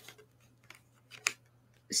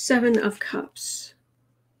 7 of Cups.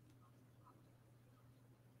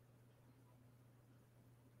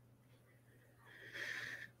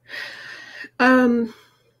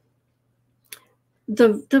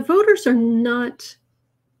 The voters are not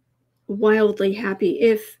wildly happy.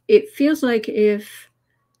 If it feels like if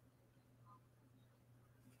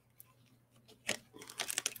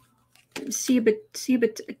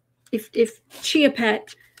Chia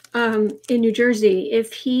Pet in New Jersey,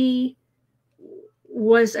 if he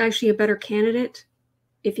was actually a better candidate,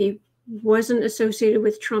 if he wasn't associated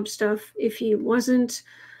with Trump stuff, if he wasn't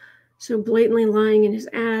so blatantly lying in his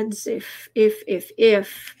ads, if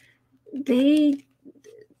they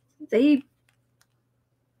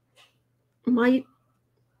might,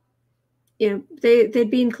 they'd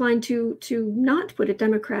be inclined to not put a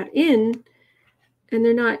Democrat in, and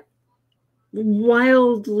they're not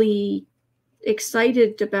wildly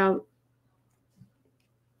excited about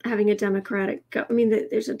having a Democratic. I mean,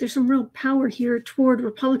 there's some real power here toward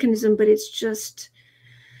Republicanism, but it's just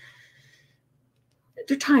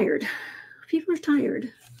they're tired. People are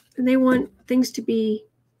tired, and they want things to be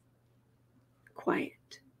quiet.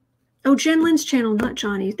 Oh, Jen Lynn's channel, not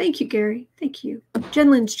Johnny. Thank you, Gary. Thank you. Jen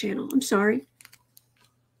Lynn's channel. I'm sorry.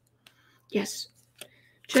 Yes.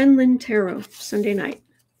 Jen Lynn Tarot, Sunday night.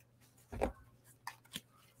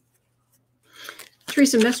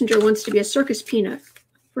 Teresa Messenger wants to be a circus peanut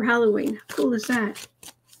for Halloween. How cool is that?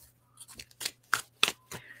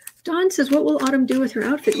 Dawn says, what will Autumn do with her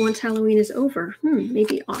outfit once Halloween is over?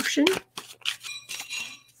 Maybe auction?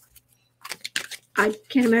 I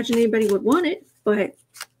can't imagine anybody would want it, but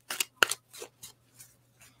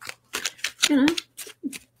try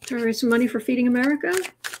to raise some money for Feeding America.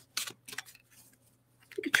 I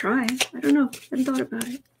could try. I don't know. I haven't thought about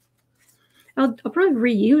it. I'll probably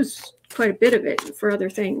reuse quite a bit of it for other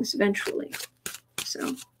things eventually.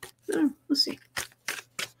 So, we'll see.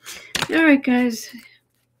 All right, guys.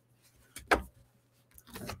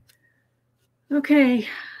 Okay.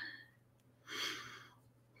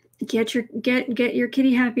 Get your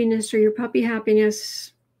kitty happiness or your puppy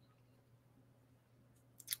happiness.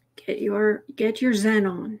 Get your Zen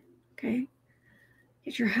on, okay?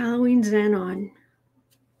 Get your Halloween Zen on.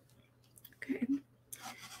 Okay.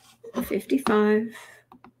 55.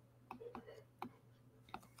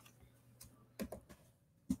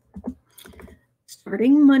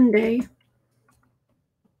 Starting Monday.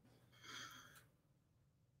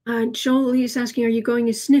 Jolie is asking, are you going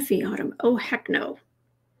as Sniffy, Autumn? Oh, heck no.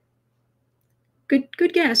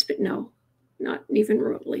 Good guess, but no. Not even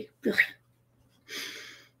remotely. Ugh.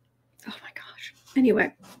 Oh my gosh.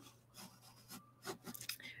 Anyway.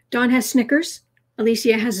 Dawn has Snickers.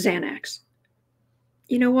 Alicia has Xanax.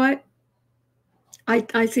 You know what?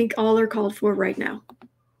 I think all are called for right now.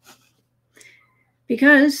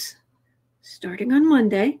 Because starting on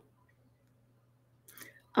Monday,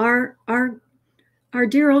 our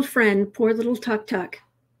dear old friend, poor little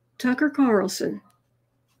Tucker Carlson,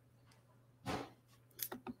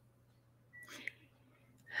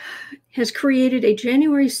 has created a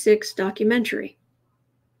January 6th documentary.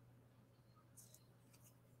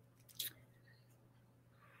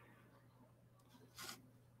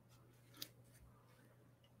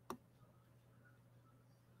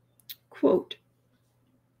 Quote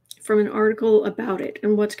from an article about it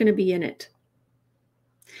and what's going to be in it.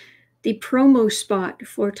 The promo spot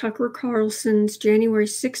for Tucker Carlson's January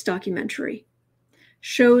 6th documentary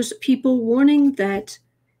shows people warning that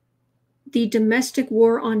the domestic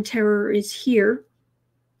war on terror is here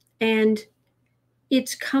and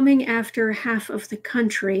it's coming after half of the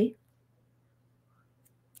country.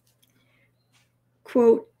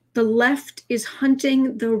 Quote, the left is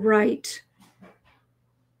hunting the right.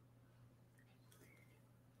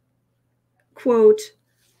 Quote,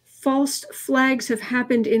 false flags have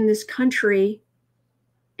happened in this country,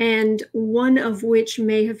 and one of which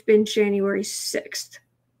may have been January 6th.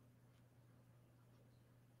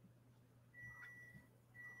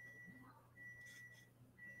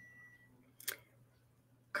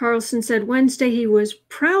 Carlson said Wednesday he was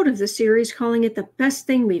proud of the series, calling it the best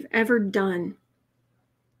thing we've ever done.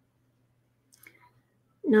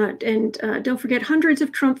 Don't forget, hundreds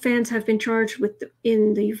of Trump fans have been charged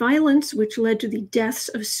in the violence which led to the deaths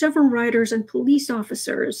of several riders and police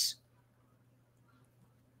officers.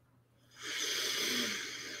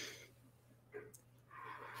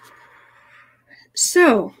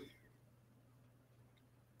 So,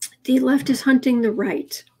 the left is hunting the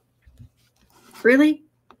right. Really?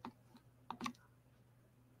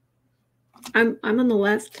 I'm on the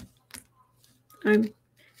left.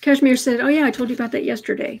 Kashmir said, oh yeah, I told you about that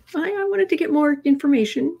yesterday. I wanted to get more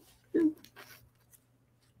information.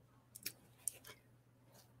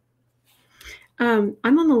 I'm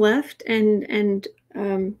on the left, and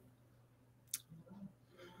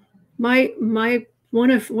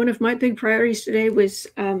one of my big priorities today was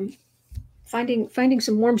finding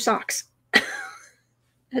some warm socks.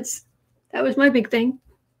 That was my big thing.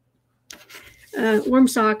 Warm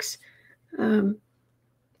socks, with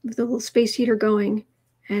the little space heater going,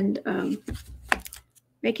 and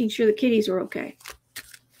making sure the kitties are okay.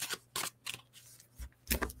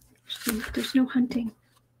 There's no hunting.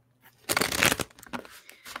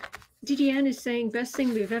 DDN is saying, best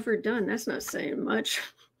thing we've ever done. That's not saying much.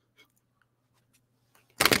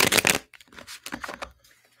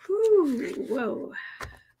 Whew, whoa.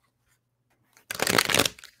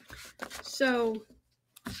 So,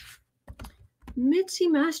 Mitzi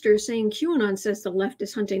Master saying QAnon says the left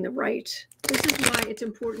is hunting the right. This is why it's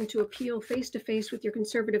important to appeal face-to-face with your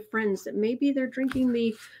conservative friends that maybe they're drinking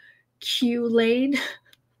the Q-Laid.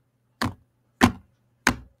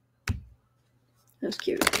 That's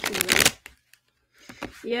cute.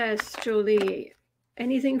 Yes, Jolie.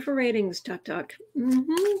 Anything for ratings, Tuck.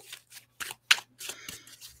 Mm-hmm.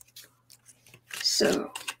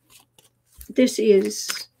 So, this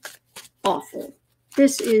is awful.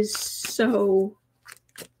 This is so...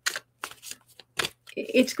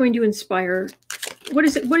 It's going to inspire... What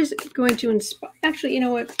is it going to inspire? Actually, you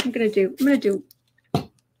know what I'm going to do?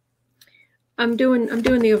 I'm doing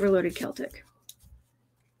the Overloaded Celtic.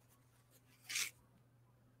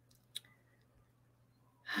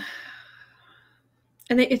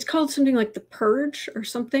 And it's called something like The Purge or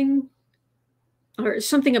something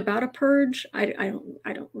about a purge. I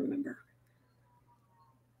don't remember.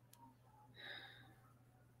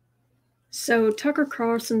 So Tucker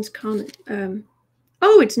Carlson's comment.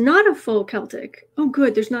 Oh, it's not a full Celtic. Oh,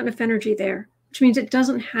 good. There's not enough energy there, which means it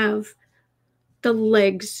doesn't have the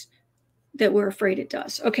legs that we're afraid it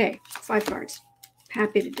does. Okay, 5 cards.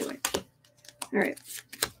 Happy to do it. All right.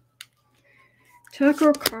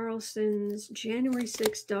 Tucker Carlson's January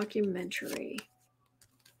 6th documentary.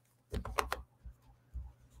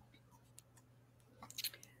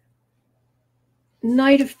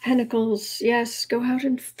 Knight of Pentacles. Yes, go out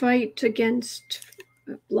and fight against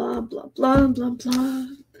blah, blah, blah, blah, blah.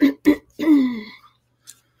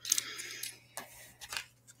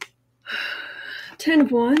 10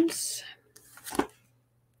 of Wands.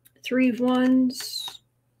 3 of Wands.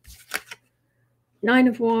 9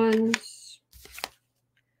 of Wands.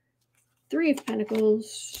 3 of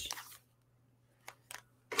Pentacles.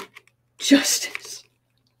 Justice.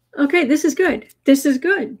 Okay, this is good. This is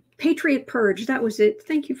good. Patriot Purge. That was it.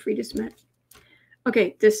 Thank you, Frida Smith.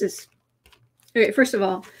 Okay, this is... Okay, first of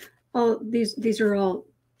all these are all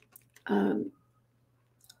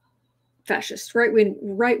fascists,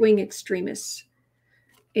 right-wing extremists.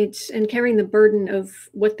 And carrying the burden of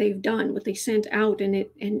what they've done, what they sent out,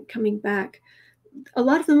 and coming back. A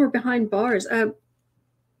lot of them were behind bars.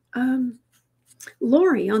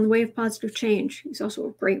 Lori on The Way of Positive Change. He's also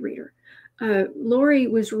a great reader. Lori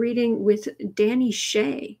was reading with Danny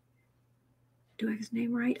Shea. Do I have his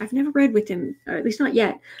name right? I've never read with him, or at least not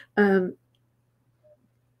yet. But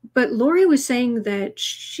Lori was saying that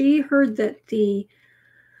she heard that a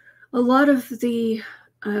lot of the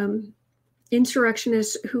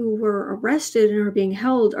insurrectionists who were arrested and are being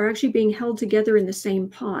held are actually being held together in the same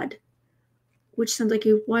pod, which sounds like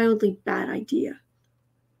a wildly bad idea.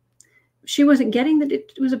 She wasn't getting that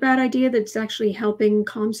it was a bad idea, that it's actually helping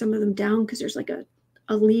calm some of them down because there's like a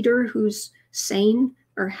leader who's sane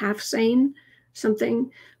or half sane,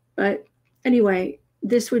 something. But anyway,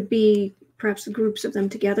 this would be perhaps the groups of them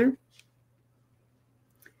together.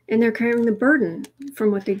 And they're carrying the burden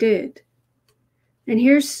from what they did. And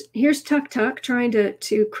here's Tuck Tuck trying to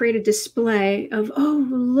create a display of, oh,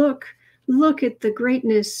 look at the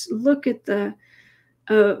greatness, look at the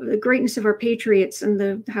greatness of our patriots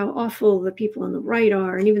and how awful the people on the right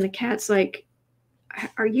are. And even the cat's like,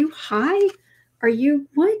 are you high? Are you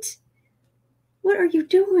what? What are you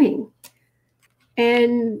doing?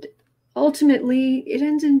 And ultimately, it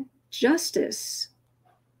ends in justice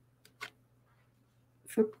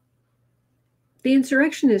for the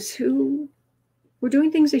insurrectionists who were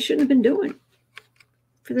doing things they shouldn't have been doing,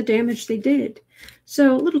 for the damage they did.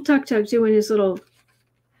 So little Tuck Tuck doing his little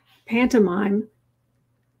pantomime,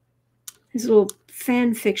 his little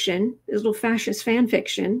fan fiction, his little fascist fan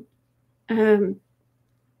fiction. I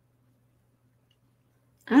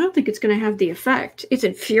don't think it's going to have the effect. It's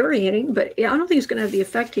infuriating, but I don't think it's going to have the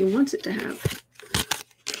effect he wants it to have.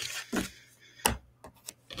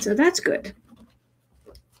 So that's good.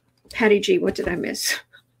 Patty G, what did I miss?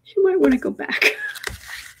 You might want to go back.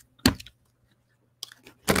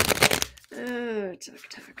 Tuck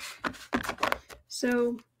Tuck.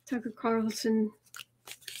 So, Tucker Carlson.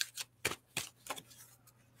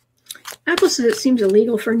 Apple says it seems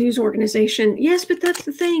illegal for a news organization. Yes, but that's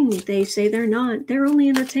the thing. They say they're not. They're only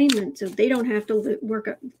entertainment, so they don't have to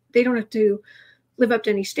they don't have to live up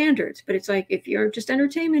to any standards. But it's like, if you're just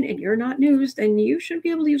entertainment and you're not news, then you shouldn't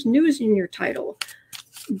be able to use news in your title.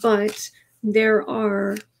 But there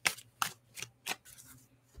are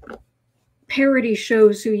parody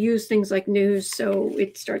shows who use things like news, so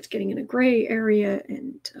it starts getting in a gray area,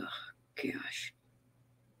 and oh gosh.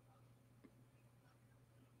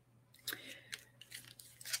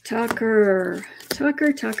 Tucker.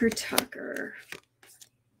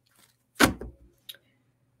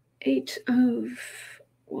 8 of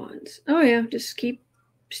Wands. Oh yeah, just keep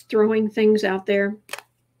throwing things out there.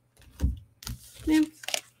 Yeah.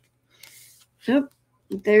 Oh,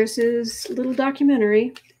 there's his little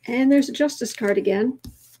documentary. And there's a justice card again.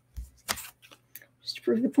 Just to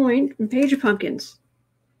prove the point. And Page of Pumpkins.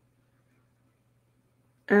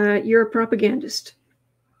 You're a propagandist.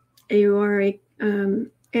 You are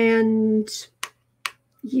and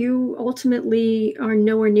you ultimately are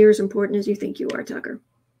nowhere near as important as you think you are, Tucker.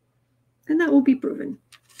 And that will be proven.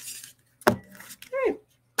 All right.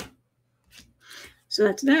 So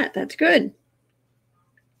that's that. That's good.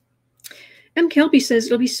 M. Kelby says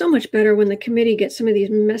it'll be so much better when the committee gets some of these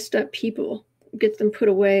messed up people, get them put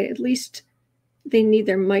away. At least they need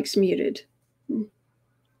their mics muted.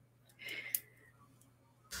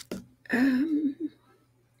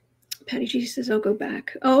 Patty G says, I'll go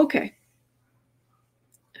back. Oh, okay.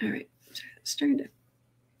 All right. It's starting to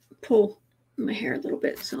pull my hair a little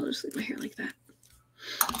bit, so I'll just leave my hair like that.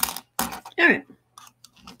 All right.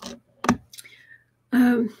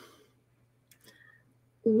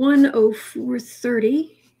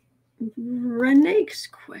 10430. Renee's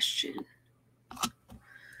question.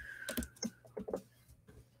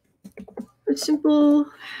 It's simple.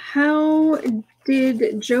 How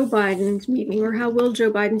did Joe Biden's meeting, or how will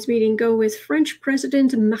Joe Biden's meeting go with French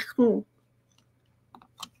President Macron?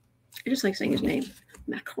 I just like saying his name,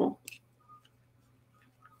 Macron.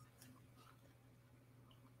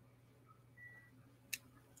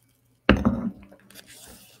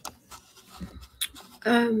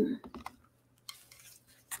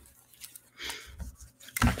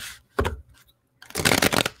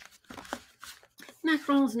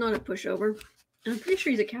 Macron's not a pushover. I'm pretty sure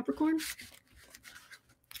he's a Capricorn.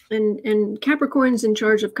 And Capricorns in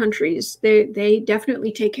charge of countries, they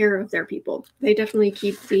definitely take care of their people. They definitely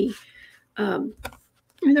keep the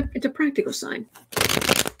it's a practical sign.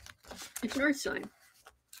 It's an earth sign.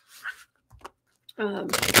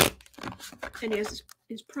 And he has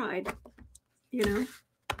his pride, you know.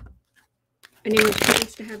 and he wants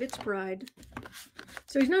France to have its pride.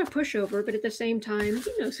 So he's not a pushover, but at the same time,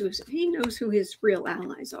 he knows who his real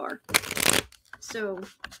allies are. So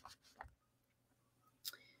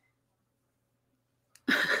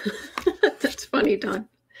that's funny, Don.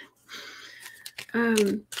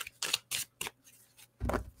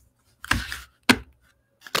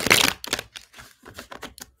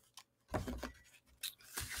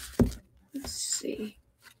 Let's see.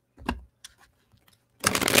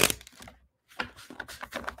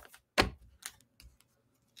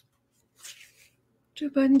 Joe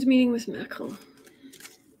Biden's meeting with Macron.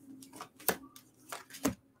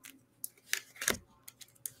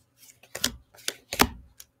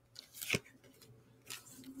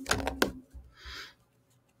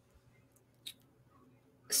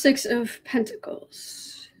 Six of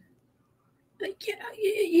Pentacles. Yeah,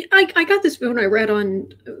 I got this when I read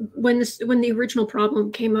on when the original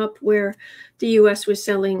problem came up, where the U.S. was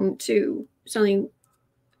selling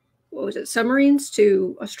what was it, submarines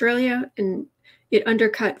to Australia, and it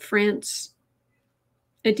undercut France,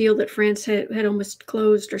 a deal that France had almost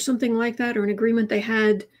closed or something like that, or an agreement they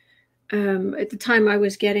had. At the time I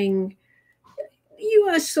was getting,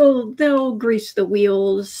 U.S. so they'll grease the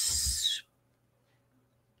wheels,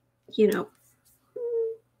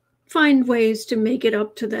 find ways to make it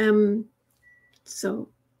up to them. So,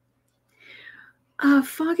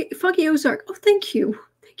 Foggy Ozark. Oh, thank you.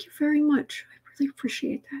 Thank you very much. I really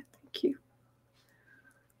appreciate that. Thank you.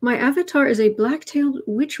 My avatar is a black-tailed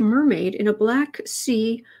witch mermaid in a Black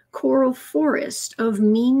Sea coral forest of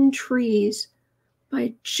mean trees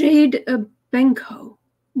by Jade Benko.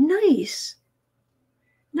 Nice.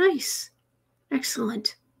 Nice.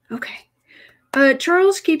 Excellent. Okay.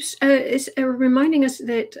 Charles is reminding us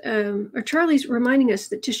that, or Charlie's reminding us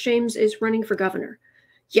that Tish James is running for governor.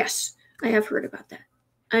 Yes, I have heard about that.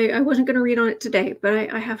 I wasn't going to read on it today, but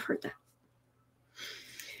I have heard that.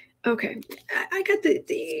 Okay, I got the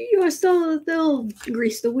U.S. They'll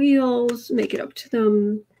grease the wheels, make it up to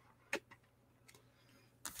them.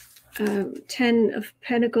 10 of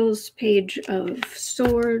Pentacles, Page of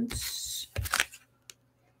Swords,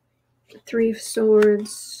 3 of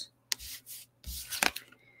Swords,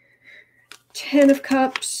 10 of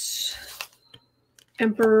Cups,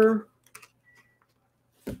 Emperor.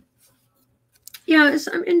 Yeah,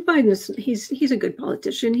 and Biden he's a good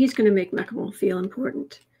politician. He's going to make Macron feel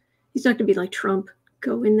important. He's not going to be like Trump,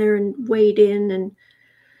 go in there and wade in and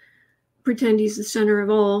pretend he's the center of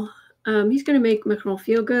all. He's going to make Macron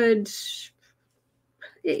feel good.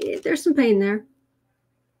 There's some pain there.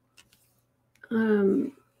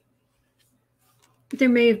 There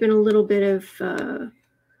may have been a little bit of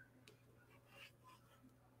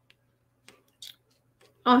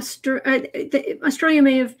Australia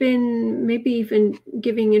may have been maybe even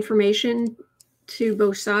giving information to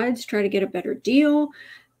both sides, try to get a better deal,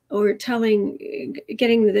 or getting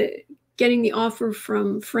the offer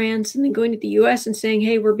from France and then going to the U.S. and saying,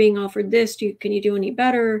 hey, we're being offered this. Can you do any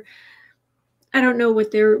better? I don't know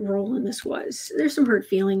what their role in this was. There's some hurt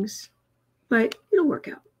feelings, but it'll work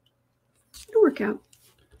out. It'll work out.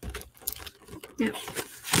 Yeah.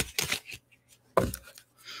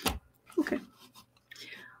 Okay.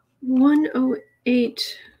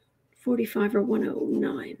 108.45 or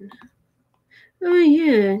 109. Oh,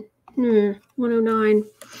 yeah. 109.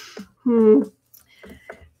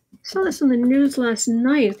 Saw this on the news last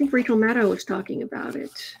night. I think Rachel Maddow was talking about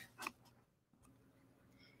it.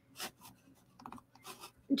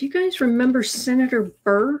 Do you guys remember Senator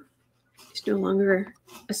Burr? He's no longer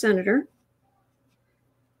a senator.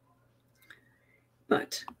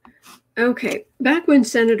 But, okay, back when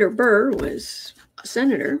Senator Burr was a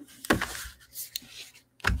senator,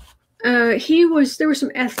 there were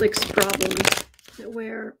some ethics problems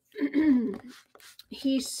where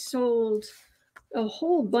he sold a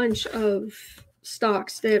whole bunch of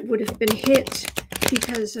stocks that would have been hit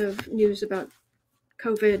because of news about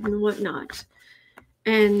COVID and whatnot,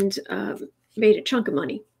 and made a chunk of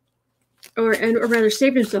money, or rather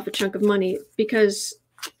saved himself a chunk of money because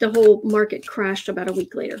the whole market crashed about a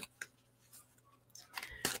week later.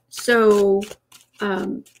 So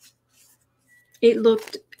it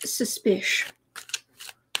looked suspicious.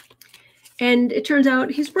 And it turns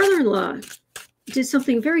out his brother-in-law did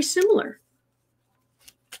something very similar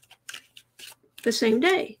the same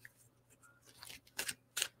day.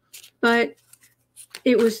 But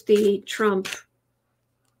it was the Trump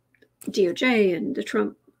DOJ and the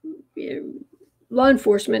Trump law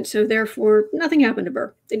enforcement, so therefore nothing happened to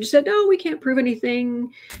Burr. They just said, no, we can't prove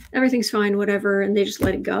anything, everything's fine, whatever, and they just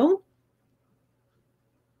let it go.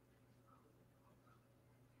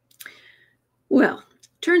 Well,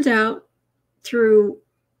 turns out through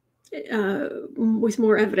with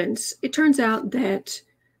more evidence. It turns out that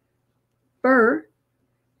Burr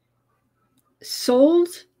sold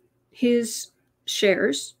his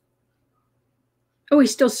shares. Oh,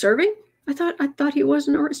 he's still serving? I thought he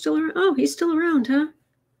wasn't still around. Oh, he's still around, huh?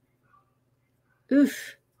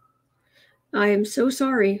 Oof. I am so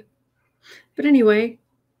sorry. But anyway,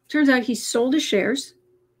 turns out he sold his shares.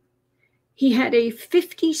 He had a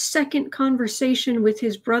 50-second conversation with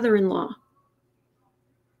his brother-in-law.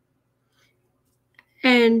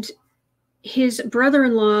 And his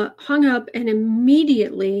brother-in-law hung up and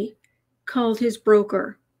immediately called his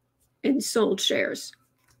broker and sold shares.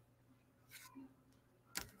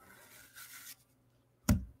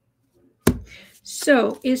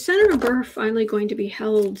 So, is Senator Burr finally going to be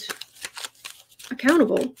held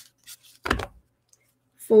accountable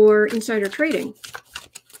for insider trading?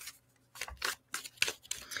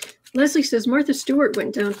 Leslie says Martha Stewart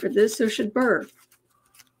went down for this, so should Burr.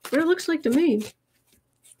 What it looks like to me.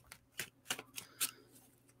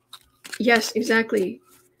 Yes, exactly.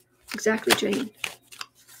 Exactly, Jane.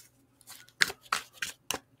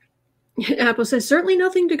 Apple says, certainly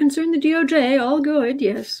nothing to concern the DOJ. All good,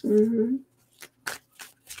 yes. Mm-hmm.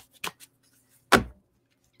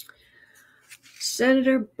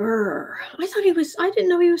 Senator Burr. I didn't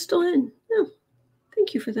know he was still in. No,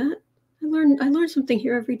 thank you for that. I learn something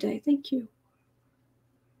here every day. Thank you.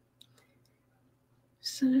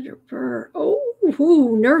 Senator Burr. Oh,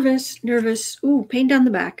 ooh, nervous. Ooh, pain down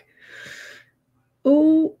the back.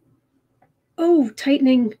 Oh,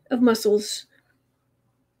 tightening of muscles.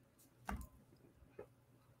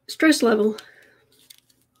 Stress level.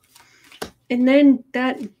 And then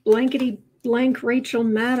that blankety blank Rachel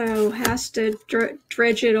Maddow has to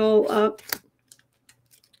dredge it all up.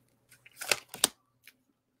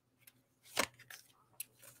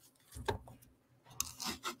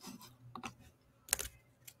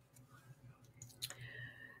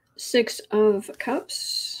 Six of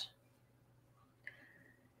Cups.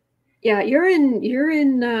 Yeah, you're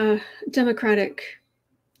in Democratic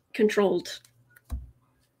controlled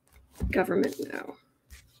government now.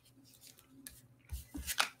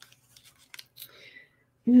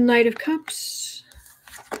 Knight of Cups.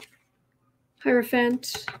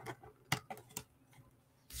 Hierophant.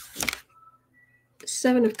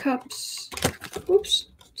 Seven of Cups. Oops,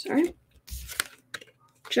 sorry.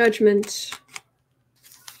 Judgment.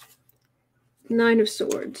 Nine of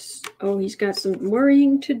Swords. Oh, he's got some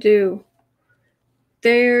worrying to do.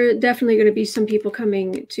 There are definitely going to be some people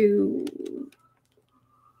coming to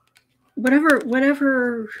whoever would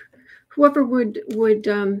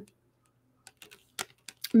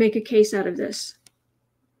make a case out of this,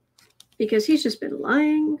 because he's just been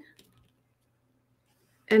lying,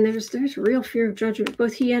 and there's real fear of judgment.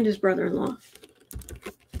 Both he and his brother-in-law.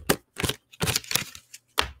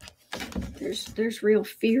 There's real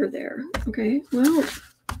fear there. Okay, well,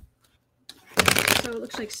 so it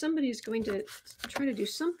looks like somebody's going to try to do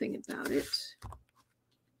something about it.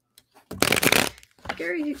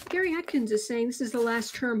 Gary Atkins is saying this is the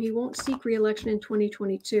last term. He won't seek re-election in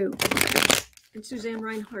 2022. And Suzanne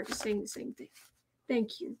Reinhardt is saying the same thing.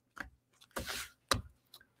 Thank you.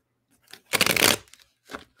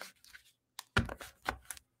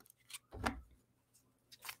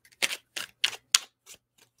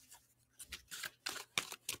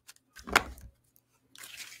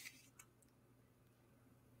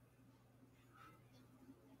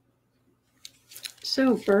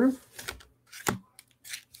 So, Burr.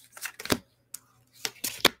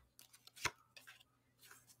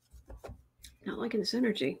 Not liking this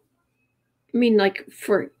energy. I mean, like,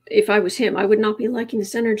 if I was him, I would not be liking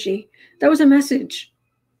this energy. That was a message.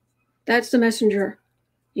 That's the messenger.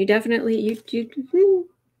 You definitely,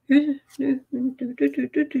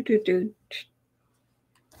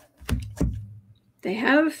 They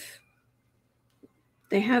have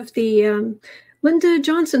the, Linda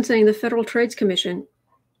Johnson saying the Federal Trades Commission.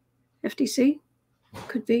 FTC?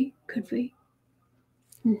 Could be.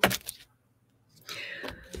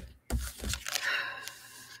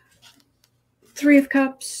 Three of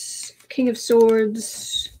Cups, King of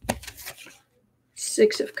Swords,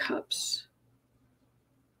 Six of Cups.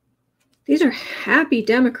 These are happy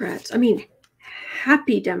Democrats. I mean,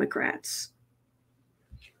 happy Democrats.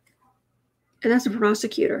 And that's a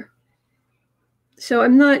prosecutor. So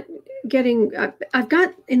I'm not getting, I've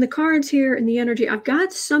got in the cards here, in the energy, I've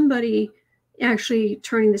got somebody actually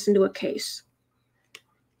turning this into a case.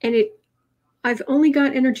 And I've only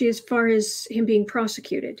got energy as far as him being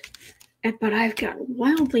prosecuted. But I've got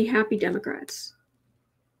wildly happy Democrats.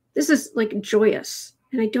 This is like joyous,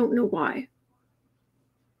 and I don't know why.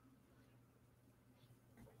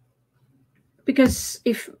 Because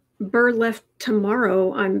if Burr left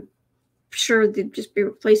tomorrow, I'm sure they'd just be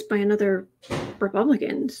replaced by another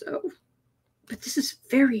Republican. So, but this is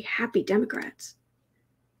very happy Democrats.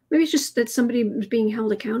 Maybe it's just that somebody was being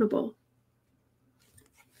held accountable.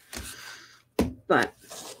 But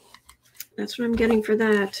that's what I'm getting for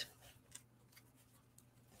that.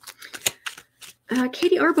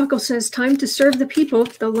 Katie Arbuckle says, time to serve the people.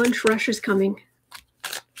 The lunch rush is coming.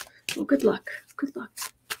 Well, good luck. Good luck.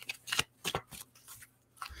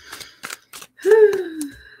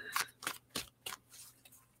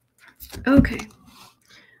 Okay.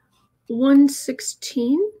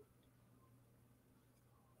 116.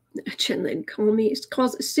 Chinlin, call me.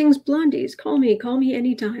 Sings Blondies. Call me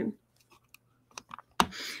anytime.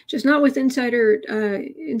 Just not with insider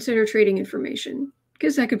trading information,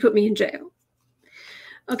 because that could put me in jail.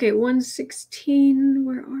 Okay, 116.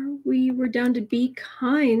 Where are we? We're down to Be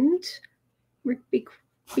Kind. Be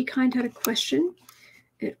Kind had a question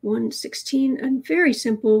at 116, and very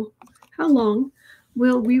simple. How long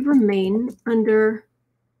will we remain under?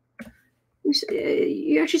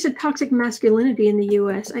 You actually said toxic masculinity in the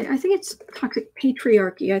U.S. I think it's toxic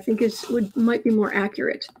patriarchy. I think might be more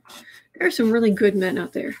accurate. There are some really good men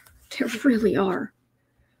out there. There really are,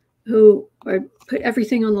 who put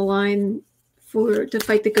everything on the line to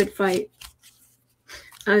fight the good fight.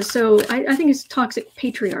 So I think it's toxic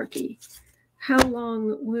patriarchy. How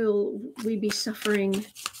long will we be suffering?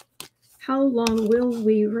 How long will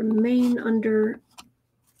we remain under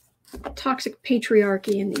toxic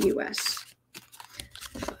patriarchy in the U.S.?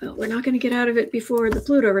 Well, we're not going to get out of it before the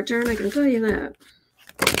Pluto return, I can tell you that.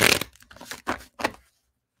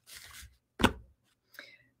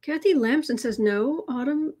 Kathy Lamson says, no,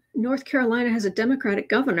 Autumn, North Carolina has a Democratic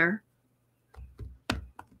governor.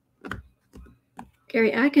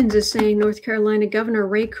 Gary Atkins is saying North Carolina Governor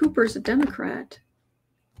Ray Cooper's a Democrat.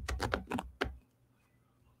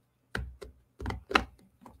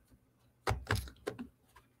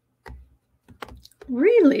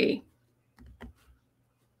 Really?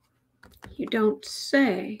 You don't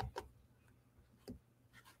say.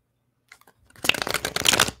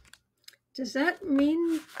 Does that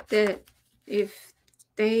mean that if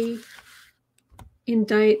they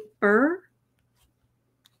indict Burr,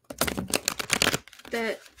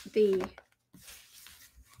 that the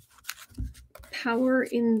power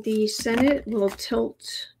in the Senate will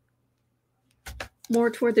tilt more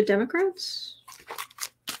toward the Democrats?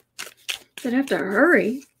 They'd have to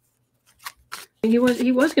hurry. He was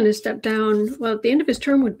going to step down. Well, the end of his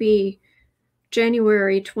term would be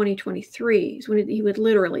January 2023 is when he would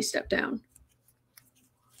literally step down.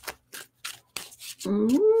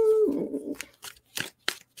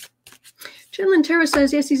 Chinlin Terra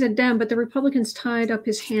says, yes, he's a Dem, but the Republicans tied up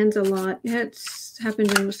his hands a lot. It's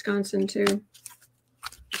happened in Wisconsin, too.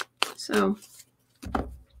 So,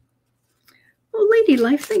 well, Lady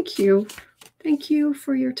Life, thank you. Thank you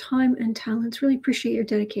for your time and talents. Really appreciate your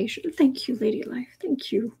dedication. Thank you, Lady Life.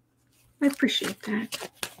 Thank you. I appreciate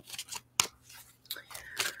that.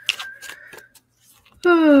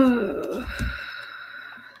 Oh.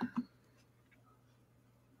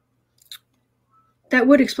 That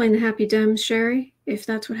would explain the happy Dems, Sherry, if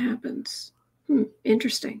that's what happens.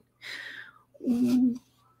 Interesting.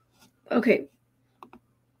 Okay.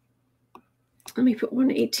 Let me put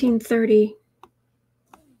 1830.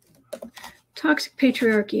 Toxic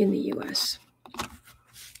patriarchy in the U.S.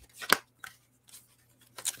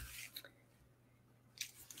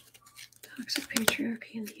 Toxic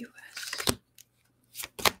patriarchy in the U.S.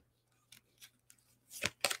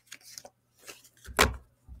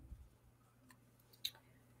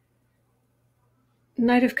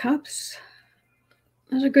 Knight of Cups.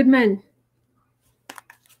 Those are good men.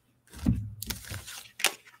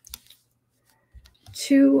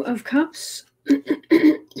 Two of Cups.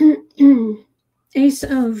 Ace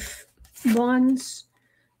of Wands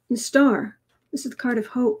and Star. This is the card of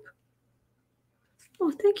hope.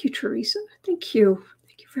 Oh, thank you, Teresa. Thank you.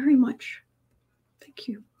 Thank you very much. Thank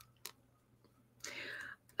you.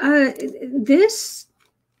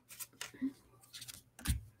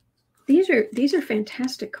 These are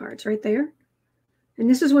fantastic cards right there. And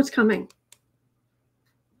this is what's coming.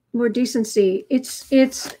 More decency. It's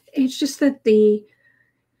just that the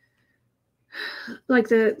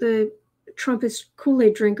Trumpist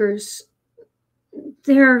Kool-Aid drinkers,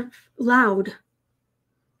 they're loud.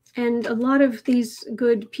 And a lot of these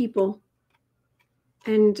good people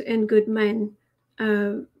and good men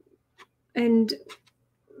and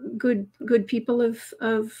good people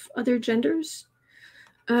of other genders,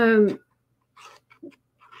 they're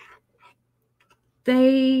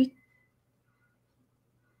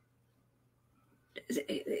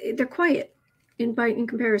quiet. in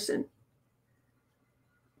comparison.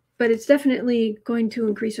 But it's definitely going to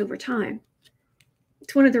increase over time.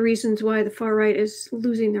 It's one of the reasons why the far right is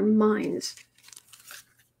losing their minds.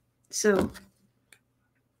 So,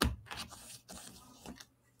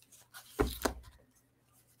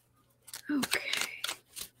 okay.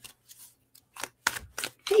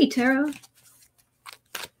 Hey, Tara.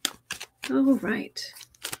 All right.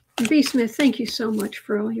 B. Smith, thank you so much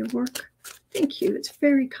for all your work. Thank you. It's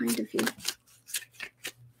very kind of you.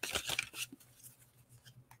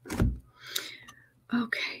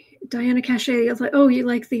 Okay. Diana Cachet, oh, you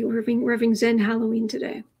like the Revving Zen Halloween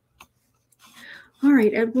today. All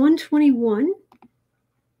right. At 1:21,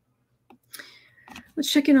 let's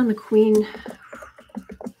check in on the Queen.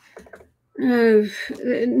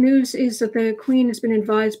 The news is that the Queen has been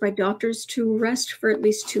advised by doctors to rest for at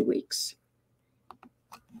least 2 weeks.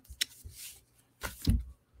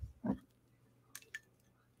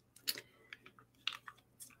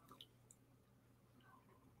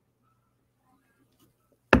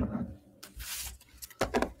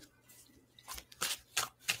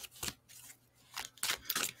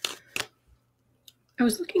 I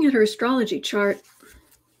was looking at her astrology chart.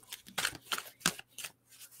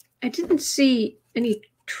 I didn't see any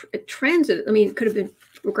transit. I mean, it could have been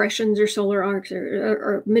regressions or solar arcs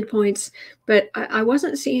or midpoints, but I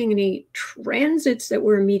wasn't seeing any transits that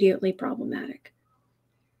were immediately problematic.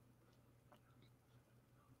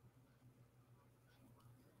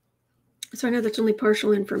 So I know that's only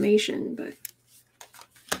partial information, but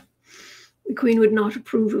the Queen would not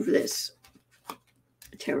approve of this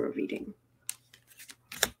tarot reading.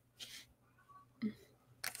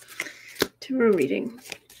 Tarot reading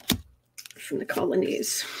from the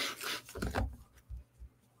colonies.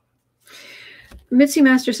 Mitzi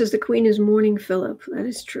Master says the Queen is mourning Philip. That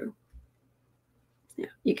is true. Yeah,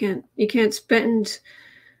 you can't spend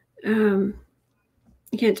that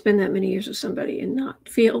many years with somebody and not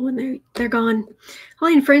feel when they're gone.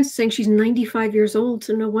 Holly and Francis saying she's 95 years old,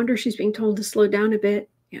 so no wonder she's being told to slow down a bit.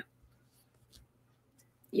 Yeah.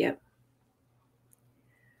 Yep.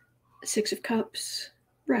 Six of Cups.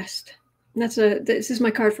 Rest. And this is my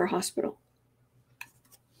card for hospital.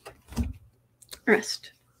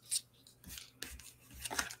 Rest.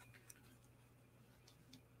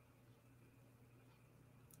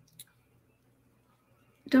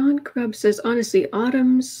 Don Grubb says, honestly,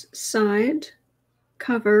 Autumn's side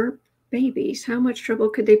cover babies. How much trouble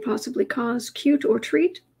could they possibly cause? Cute or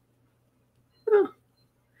treat? Oh.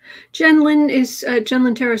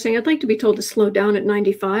 Jenlyn Terra saying, I'd like to be told to slow down at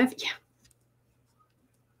 95. Yeah.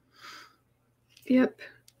 Yep.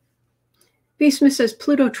 B. Smith says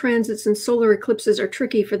Pluto transits and solar eclipses are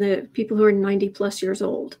tricky for the people who are 90 plus years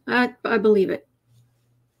old. I believe it.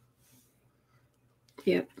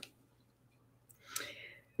 Yep.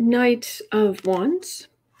 Knight of Wands.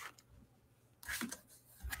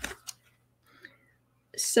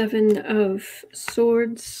 Seven of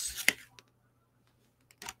Swords.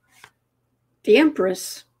 The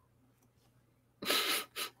Empress.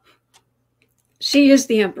 She is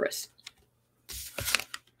the Empress.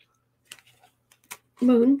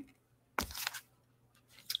 Moon.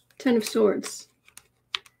 Ten of Swords.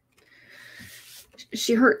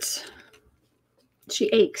 She hurts. She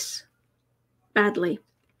aches badly.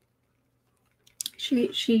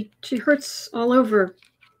 She hurts all over.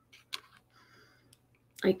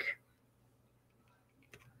 Like,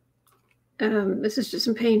 this is just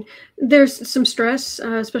some pain. There's some stress,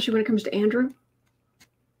 especially when it comes to Andrew.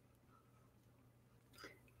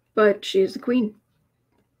 But she is the Queen.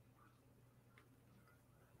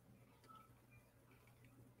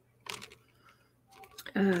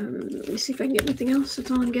 Let me see if I can get anything else.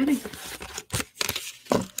 That's all I'm getting.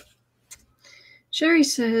 Sherry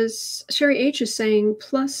H is saying,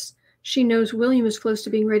 plus she knows William is close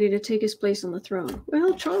to being ready to take his place on the throne.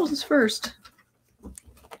 Well, Charles is first.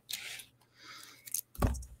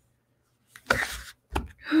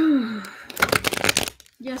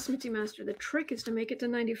 Yes, Mitzi Master, the trick is to make it to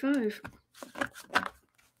 95.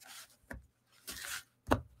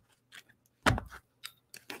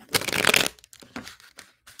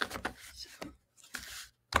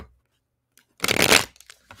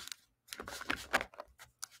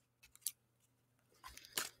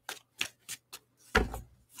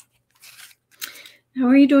 How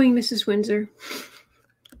are you doing, Mrs. Windsor?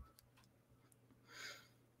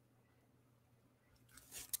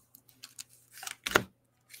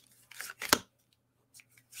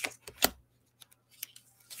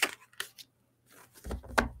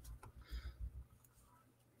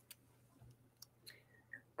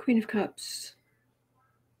 Queen of Cups.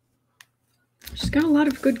 She's got a lot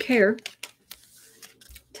of good care.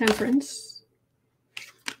 Temperance.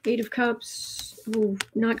 Eight of Cups. Ooh,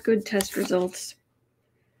 not good test results.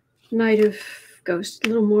 Knight of Ghosts. A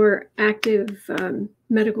little more active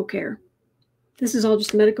medical care. This is all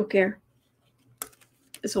just medical care.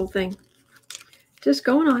 This whole thing. Just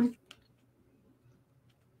going on.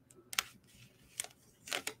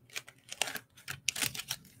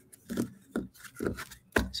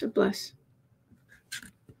 So bless.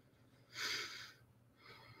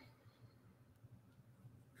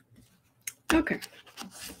 Okay.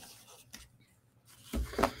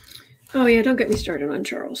 Oh yeah, don't get me started on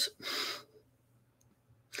Charles.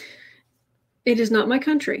 It is not my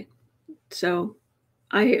country. So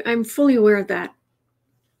I'm fully aware of that.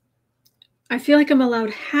 I feel like I'm allowed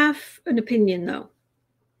half an opinion though,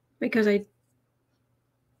 because I'm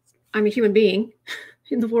a human being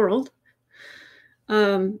in the world.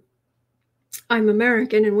 I'm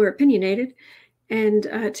American and we're opinionated. And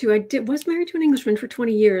I was married to an Englishman for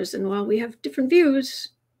 20 years. And while we have different views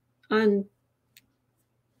on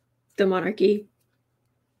the monarchy,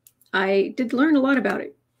 I did learn a lot about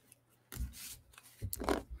it.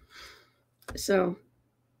 So,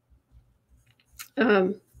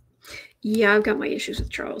 yeah, I've got my issues with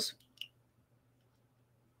Charles.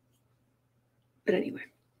 But anyway,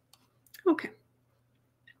 okay.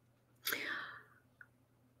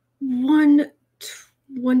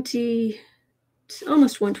 120,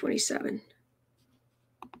 almost 127.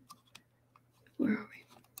 Where are we?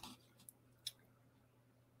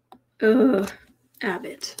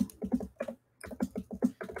 Abbott.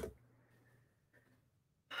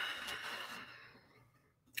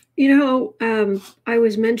 You know, I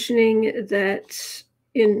was mentioning that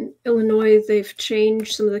in Illinois, they've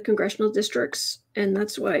changed some of the congressional districts, and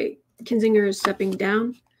that's why Kinzinger is stepping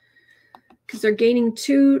down, because they're gaining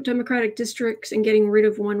 2 Democratic districts and getting rid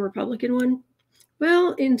of 1 Republican one.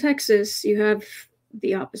 Well, in Texas, you have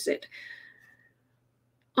the opposite.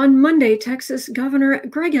 On Monday, Texas Governor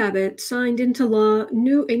Greg Abbott signed into law a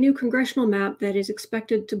new congressional map that is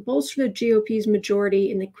expected to bolster the GOP's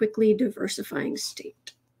majority in the quickly diversifying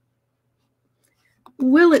state.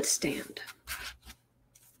 Will it stand?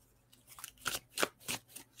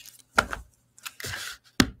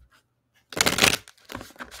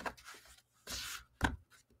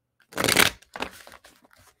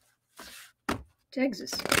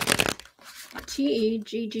 Texas.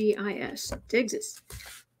 Teggis. Texas.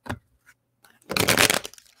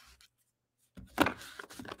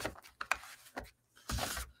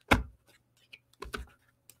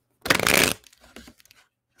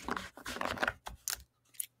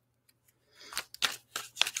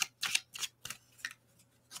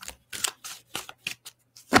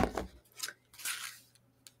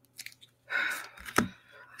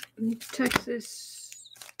 Texas.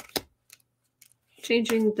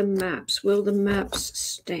 Changing the maps. Will the maps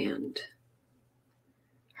stand?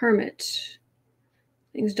 Hermit.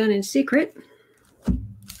 Things done in secret.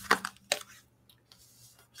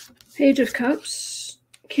 Page of Cups.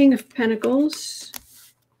 King of Pentacles.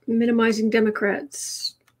 Minimizing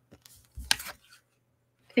Democrats.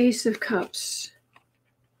 Ace of Cups.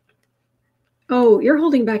 Oh, you're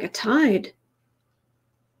holding back a tide.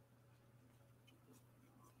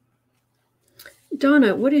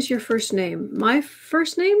 Donna, what is your first name? My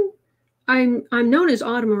first name? I'm known as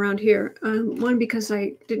Autumn around here. 1, because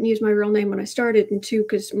I didn't use my real name when I started, and 2,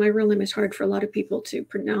 because my real name is hard for a lot of people to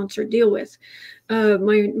pronounce or deal with.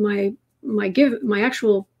 My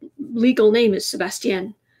actual legal name is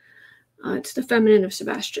Sebastian. It's the feminine of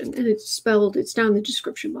Sebastian, and it's spelled. It's down in the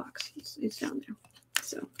description box. It's down there.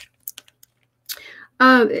 So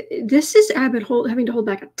this is Abbott having to hold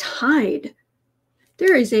back a tide.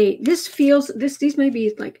 There is these may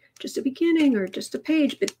be like just a beginning or just a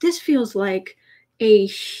page, but this feels like a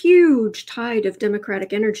huge tide of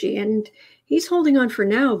Democratic energy, and he's holding on for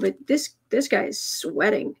now, but this guy is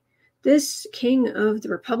sweating. This king of the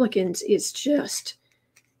Republicans is just,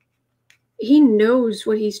 he knows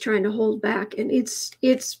what he's trying to hold back, and it's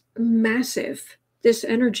massive, this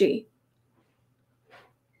energy.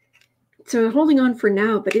 So holding on for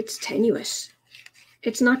now, but it's tenuous.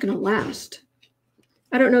 It's not going to last.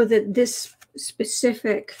 I don't know that this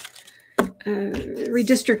specific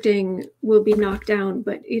redistricting will be knocked down,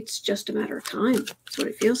 but it's just a matter of time. That's what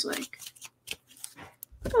it feels like.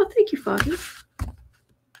 Oh, thank you, Foggy.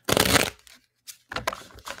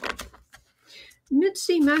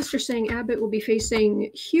 Mitzi Master saying Abbott will be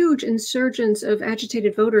facing huge insurgents of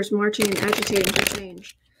agitated voters marching and agitating for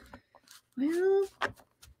change. Well,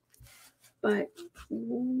 but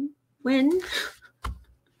when?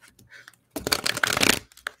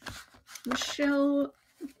 Michelle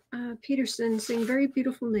Peterson saying very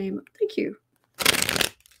beautiful name. Thank you.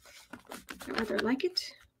 I rather like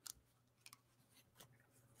it.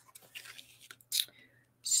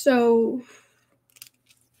 So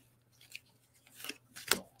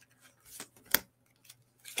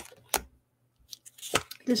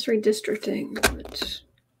this redistricting, let's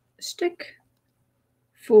stick.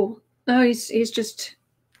 Fool. Oh, he's just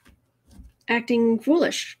acting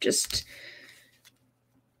foolish. Just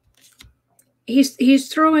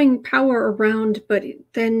he's throwing power around, but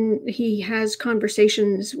then he has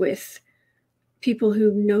conversations with people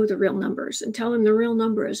who know the real numbers and tell him the real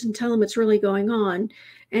numbers and tell him it's really going on,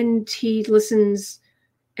 and he listens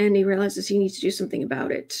and he realizes he needs to do something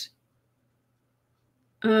about it.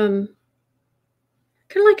 Kind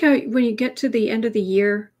of like how when you get to the end of the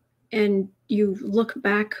year and you look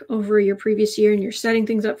back over your previous year and you're setting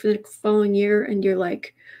things up for the following year and you're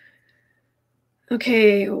like,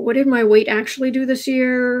 okay, what did my weight actually do this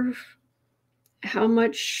year? How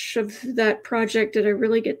much of that project did I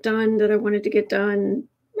really get done that I wanted to get done?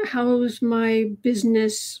 How's my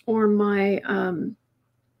business or my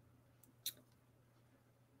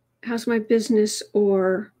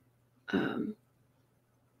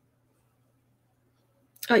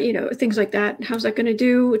things like that. How's that going to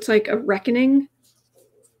do? It's like a reckoning.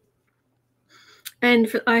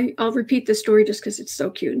 And I'll repeat this story just because it's so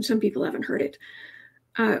cute and some people haven't heard it.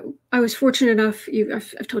 I was fortunate enough,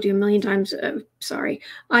 I've told you a million times, sorry.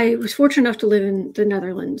 I was fortunate enough to live in the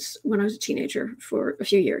Netherlands when I was a teenager for a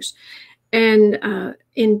few years. And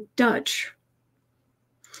in Dutch,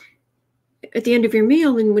 at the end of your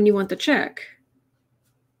meal and when you want the check,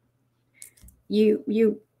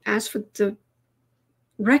 you ask for the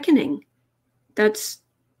reckoning. That's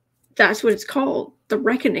what it's called, the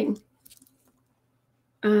reckoning.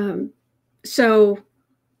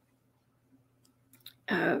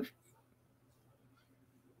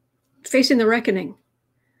 Facing the reckoning.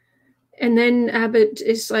 And then Abbott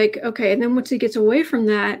is like, okay, and then once he gets away from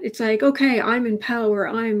that, it's like, okay, I'm in power,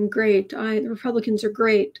 I'm great, the Republicans are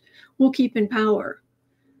great, we'll keep in power.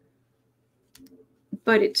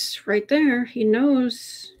 But it's right there, he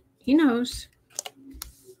knows.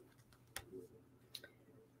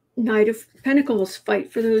 Knight of Pentacles,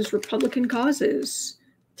 fight for those Republican causes.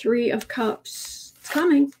 Three of Cups, it's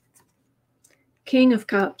coming. King of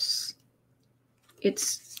Cups,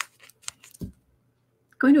 it's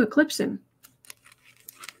going to eclipse him.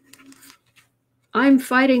 I'm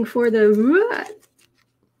fighting for the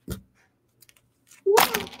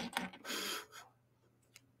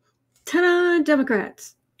ta-da,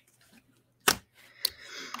 Democrats.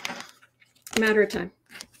 Matter of time.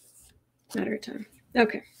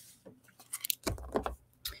 Okay.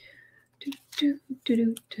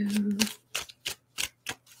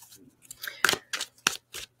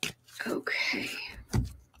 Okay.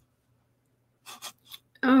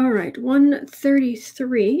 All right,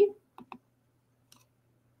 133.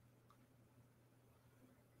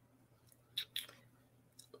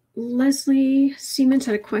 Leslie Siemens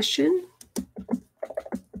had a question.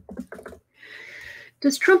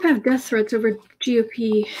 Does Trump have death threats over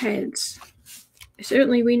GOP heads?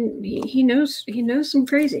 Certainly, he knows some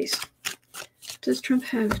crazies. Does Trump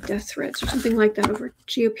have death threats or something like that over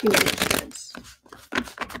GOP heads?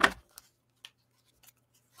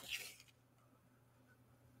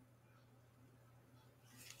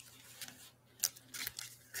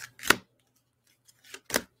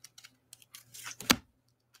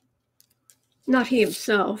 Not he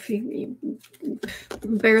himself. He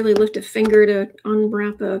barely lifted a finger to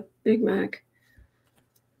unwrap a Big Mac.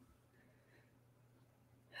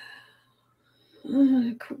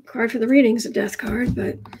 Card for the reading is a death card,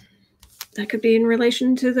 but that could be in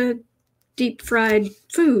relation to the deep fried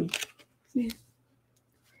food. Yeah.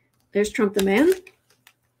 There's Trump the man.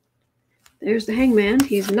 There's the hangman.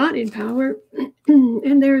 He's not in power.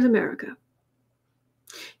 And there's America.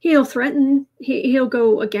 He'll threaten. He'll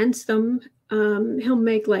go against them. He'll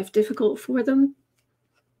make life difficult for them.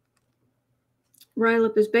 Rile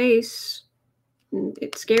up his base.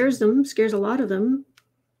 It scares them. Scares a lot of them.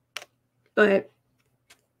 But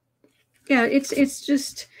yeah, it's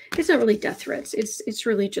not really death threats. It's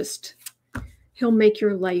really just he'll make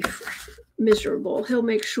your life miserable. He'll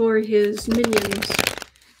make sure his minions,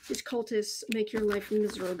 his cultists, make your life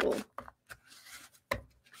miserable.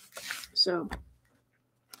 So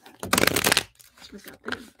what's got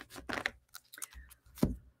that?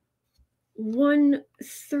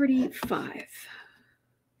 135.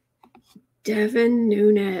 Devin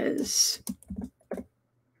Nunes.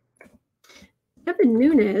 Devin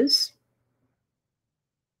Nunes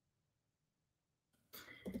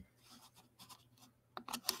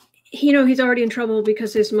he's already in trouble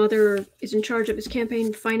because his mother is in charge of his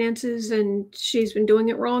campaign finances and she's been doing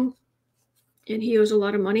it wrong. And he owes a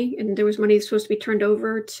lot of money, and there was money supposed to be turned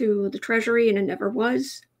over to the Treasury and it never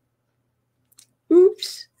was.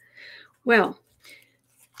 Oops. Well,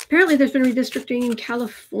 apparently there's been redistricting in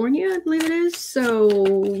California, I believe it is.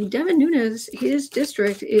 So Devin Nunes, his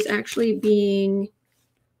district is actually being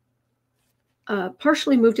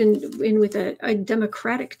partially moved in with a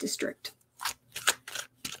Democratic district.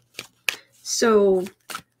 So,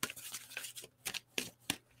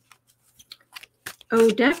 oh,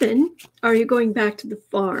 Devin, are you going back to the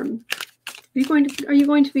farm? Are you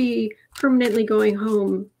going to be permanently going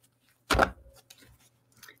home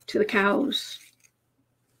to the cows?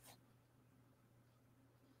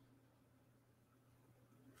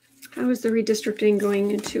 How is the redistricting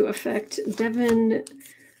going into effect? Devin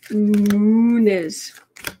Nunes.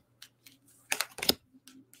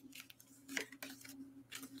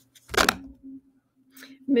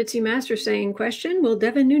 Mitzi Master saying, question, will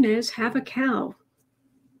Devin Nunes have a cow?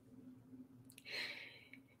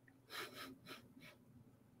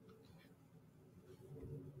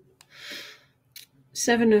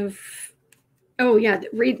 Oh yeah,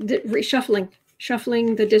 shuffling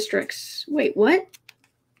the districts. Wait, what?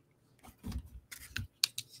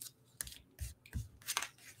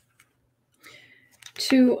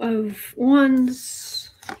 Two of Wands,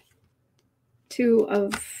 two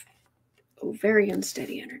of, oh, very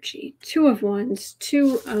unsteady energy. Two of Wands,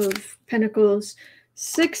 two of Pentacles,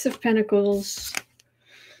 Six of Pentacles,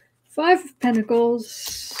 Five of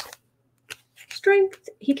Pentacles, Strength.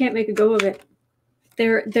 He can't make a go of it.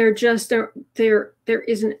 There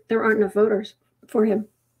aren't enough voters for him.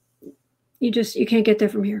 You can't get there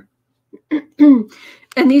from here. And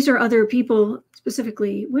these are other people,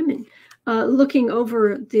 specifically women, looking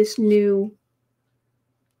over this new.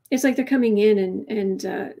 It's like they're coming in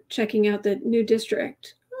and checking out the new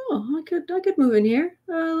district. Oh, I could move in here.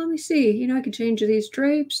 Let me see. I could change these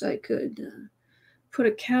drapes. I could put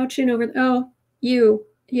a couch in over. Oh, you.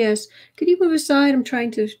 Yes. Could you move aside? I'm trying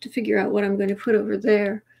to figure out what I'm going to put over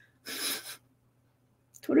there. That's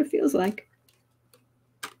what it feels like.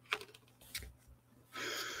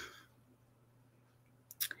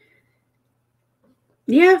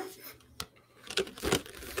 Yeah.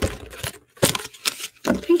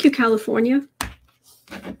 Thank you, California.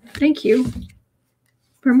 Thank you.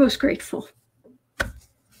 We're most grateful.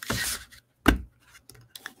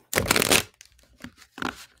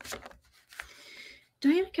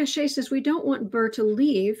 Diana Cachet says, we don't want Burr to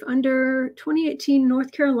leave. Under 2018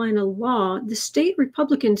 North Carolina law, the state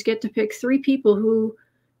Republicans get to pick 3 people who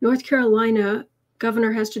North Carolina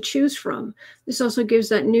governor has to choose from. This also gives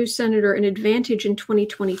that new senator an advantage in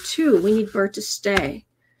 2022. We need Burr to stay.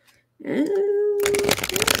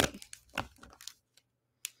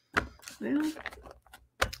 Well,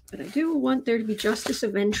 but I do want there to be justice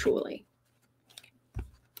eventually.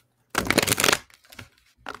 All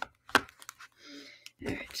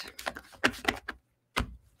right.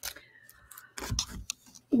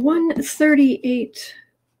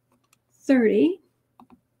 138:30.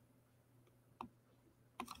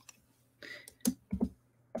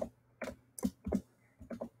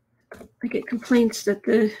 I get complaints that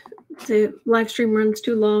the live stream runs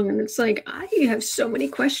too long, and it's like, I have so many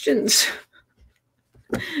questions.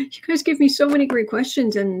 You guys give me so many great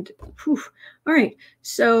questions, and whew. All right.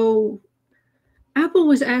 So Apple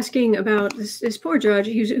was asking about this poor judge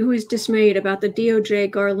who is dismayed about the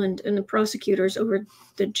DOJ, Garland, and the prosecutors over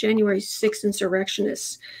the January 6th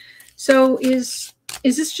insurrectionists. So is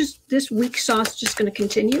this weak sauce just going to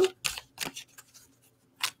continue?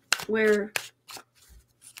 Where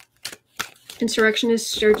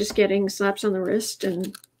insurrectionists are just getting slaps on the wrist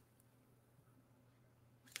and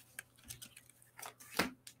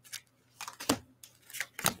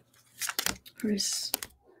or is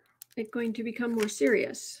it going to become more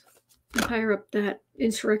serious? The higher up that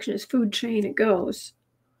insurrectionist food chain it goes.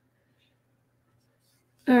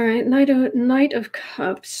 All right, Knight of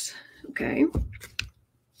Cups. Okay.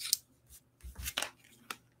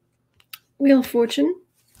 Wheel of Fortune.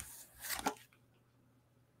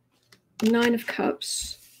 9 of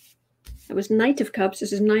Cups. That was Knight of Cups.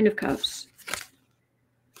 This is 9 of Cups.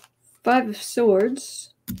 5 of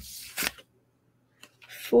Swords.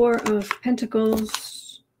 4 of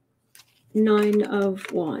Pentacles. 9 of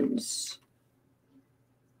Wands.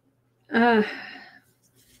 It's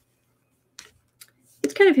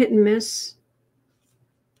kind of hit and miss.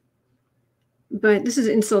 But this is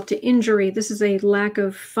insult to injury. This is a lack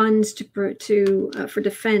of funds for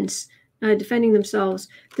defense. Defending themselves.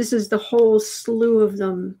 This is the whole slew of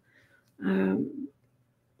them,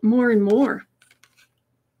 more and more.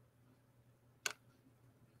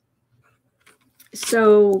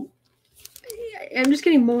 So I'm just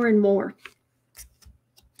getting more and more,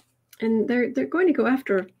 and they're going to go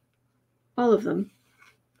after all of them.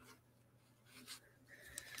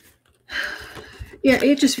 Yeah,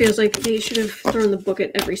 it just feels like they should have thrown the book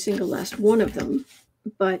at every single last one of them,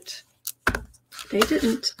 but they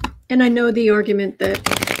didn't. And I know the argument that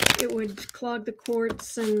it would clog the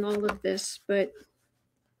courts and all of this, but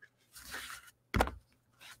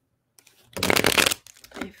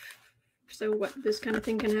so what, this kind of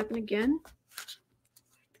thing can happen again?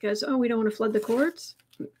 Because, oh, we don't want to flood the courts?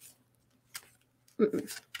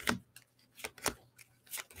 Mm-mm.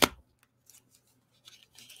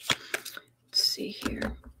 Let's see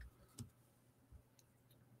here.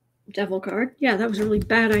 Devil card. Yeah, that was a really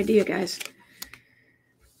bad idea, guys.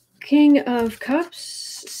 King of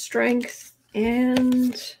Cups, Strength,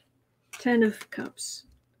 and 10 of Cups.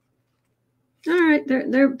 All right,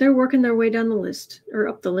 they're working their way down the list, or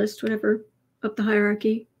up the list, whatever, up the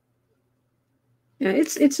hierarchy. Yeah,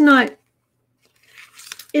 it's not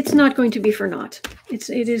going to be for naught. It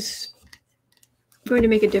is going to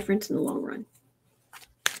make a difference in the long run.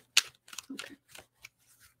 Okay.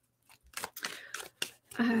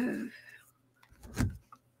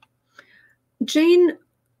 Jane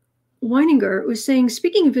Weininger was saying,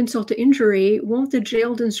 speaking of insult to injury, won't the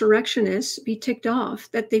jailed insurrectionists be ticked off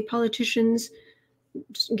that the politicians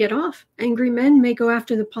get off? Angry men may go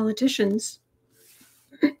after the politicians.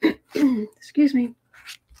 Excuse me.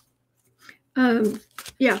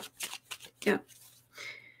 Yeah.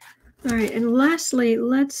 All right, and lastly,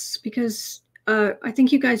 because I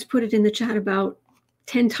think you guys put it in the chat about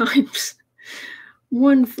 10 times.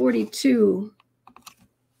 142.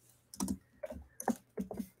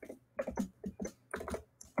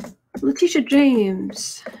 Letitia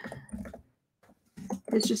James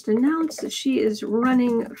has just announced that she is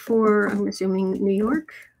running for, I'm assuming, New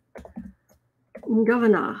York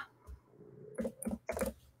governor.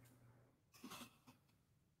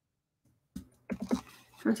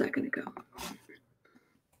 How's that going to go?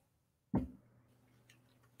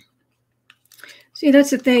 See, that's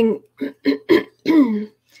the thing.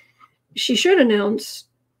 She should announce,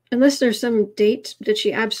 unless there's some date that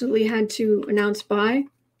she absolutely had to announce by,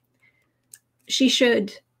 she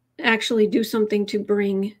should actually do something to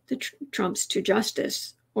bring the Trumps to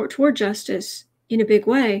justice or toward justice in a big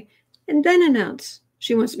way, and then announce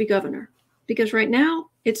she wants to be governor. Because right now,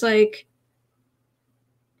 it's like,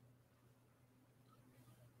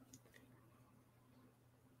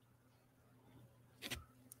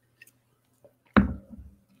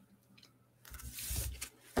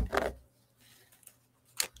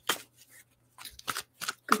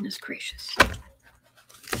 goodness gracious.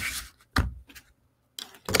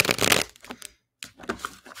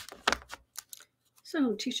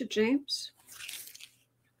 So, Tisha James,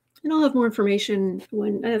 and I'll have more information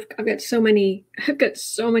when I've got so many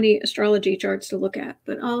astrology charts to look at,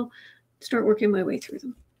 but I'll start working my way through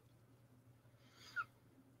them.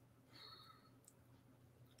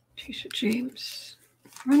 Tisha James,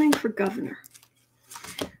 running for governor.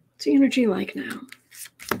 What's the energy like now?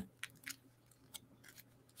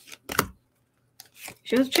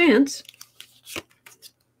 She has a chance.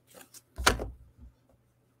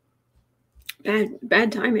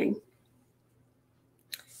 Bad timing.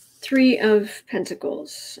 3 of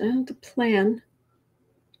Pentacles. The plan.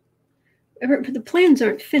 But the plans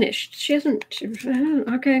aren't finished. She hasn't.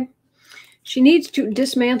 Okay. She needs to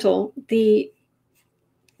dismantle the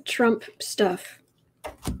Trump stuff.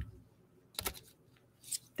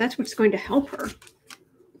 That's what's going to help her.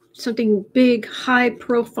 Something big, high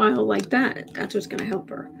profile like that. That's what's going to help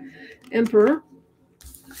her. Emperor.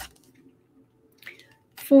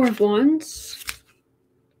 4 of Wands.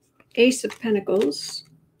 Ace of Pentacles.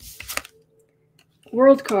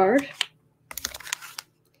 World card.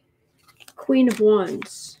 Queen of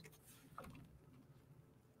Wands.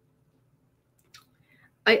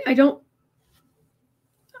 I don't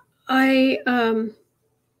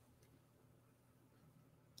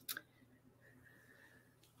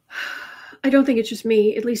think it's just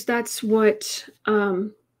me. At least that's what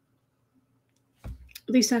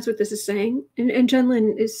this is saying. And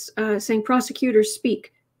Jenlyn is saying, prosecutors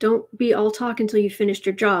speak. Don't be all talk until you finished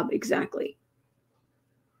your job. Exactly.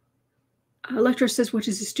 Electra says, what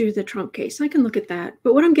does this do to the Trump case? I can look at that.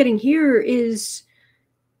 But what I'm getting here is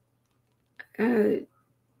every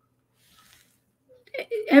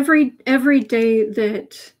day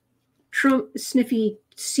that Trump Sniffy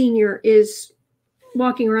Sr. is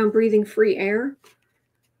walking around breathing free air,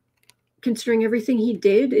 considering everything he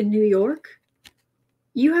did in New York,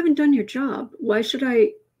 you haven't done your job. Why should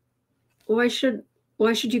you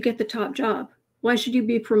get the top job? Why should you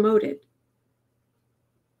be promoted?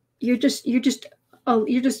 You're just one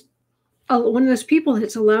of those people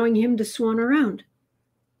that's allowing him to swan around.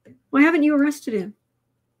 Why haven't you arrested him?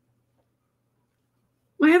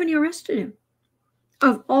 Why haven't you arrested him?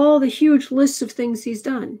 of all the huge lists of things he's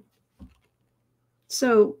done.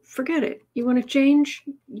 So forget it. You want to change?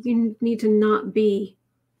 You need to not be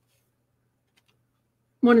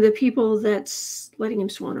one of the people that's letting him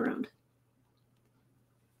swan around.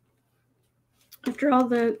 After all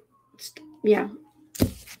the, yeah,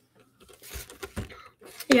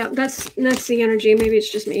 that's the energy. Maybe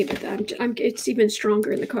it's just me, but it's even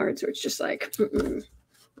stronger in the cards, where it's just like.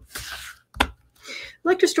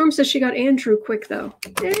 Electra Storm says she got Andrew quick though.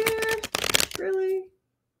 Really?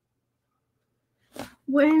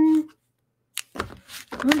 When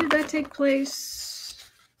did that take place?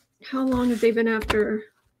 How long have they been after?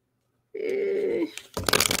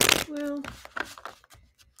 Well,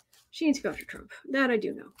 she needs to go after Trump. That I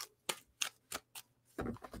do know.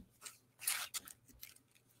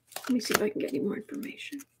 Let me see if I can get any more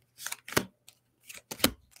information.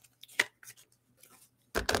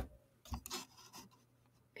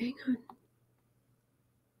 Hang on.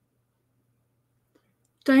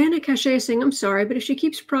 Diana Cachet is saying, I'm sorry, but if she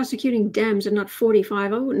keeps prosecuting Dems and not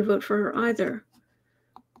 45, I wouldn't vote for her either.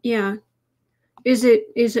 Yeah. Is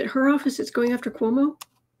it her office that's going after Cuomo?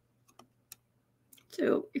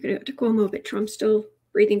 So you're going to go to Cuomo, but Trump's still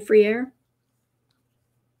breathing free air?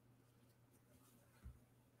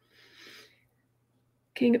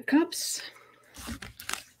 King of Cups.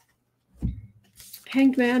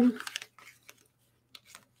 Hanged Man.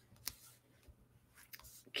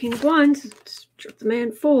 King of Wands. Trip the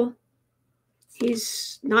man full.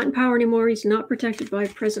 He's not in power anymore. He's not protected by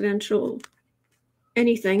presidential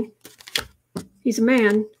anything. He's a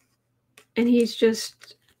man, and he's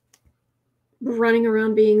just running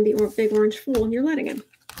around being the big orange fool, and you're letting him.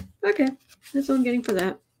 Okay, that's all I'm getting for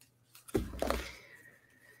that.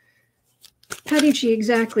 Patty G,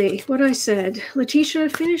 exactly what I said. Letitia,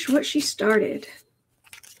 finish what she started.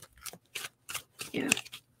 Yeah.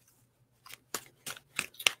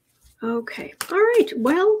 Okay. All right.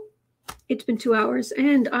 Well, it's been 2 hours,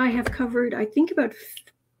 and I have covered, I think, about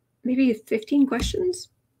maybe 15 questions.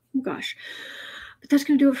 Oh, gosh. But that's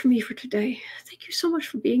going to do it for me for today. Thank you so much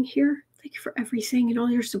for being here. Thank you for everything and all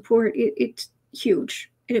your support. It's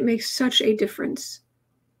huge, and it makes such a difference.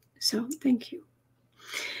 So thank you.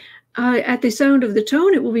 At the sound of the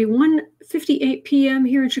tone, it will be 1:58 p.m.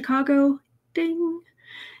 here in Chicago. Ding.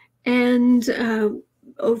 And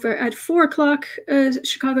over at 4 o'clock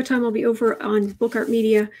Chicago time, I'll be over on Book Art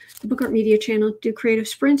Media, the Book Art Media channel. Do creative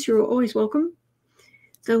sprints. You're always welcome.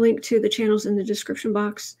 The link to the channel's in the description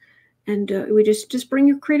box. And we just bring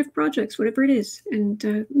your creative projects, whatever it is,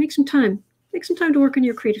 and make some time. Make some time to work on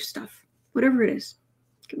your creative stuff, whatever it is.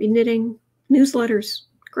 It can be knitting, newsletters,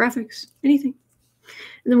 graphics, anything.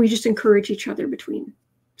 And then we just encourage each other between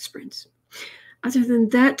sprints. Other than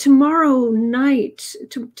that, tomorrow night,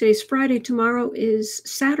 today's Friday, tomorrow is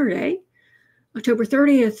Saturday, October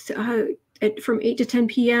 30th, from 8 to 10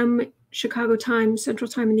 p.m. Chicago time, Central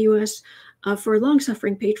Time in the U.S., for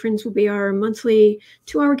long-suffering patrons will be our monthly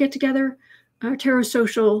 2-hour get-together, our Tarot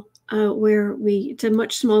Social, where it's a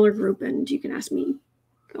much smaller group, and you can ask me.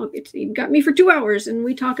 You got me for 2 hours, and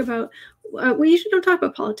we talk about, we usually don't talk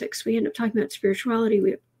about politics. We end up talking about spirituality.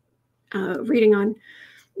 We reading on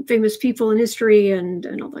famous people in history and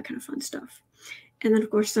all that kind of fun stuff. And then, of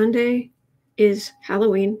course, Sunday is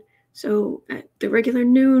Halloween. So at the regular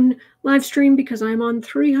noon live stream, because I'm on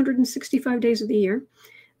 365 days of the year,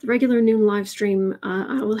 the regular noon live stream,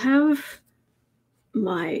 I will have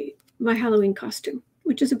my Halloween costume,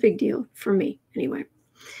 which is a big deal for me anyway.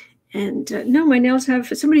 And no, my nails have,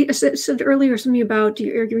 somebody said earlier something about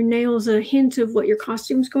your nails a hint of what your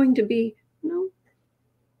costume's going to be. No,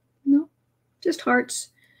 just hearts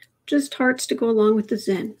to go along with the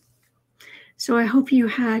Zen. So I hope you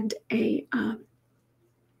had I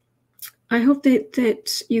hope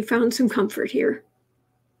that you found some comfort here.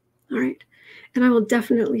 All right. And I will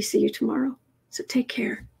definitely see you tomorrow. So take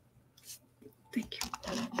care. Thank you.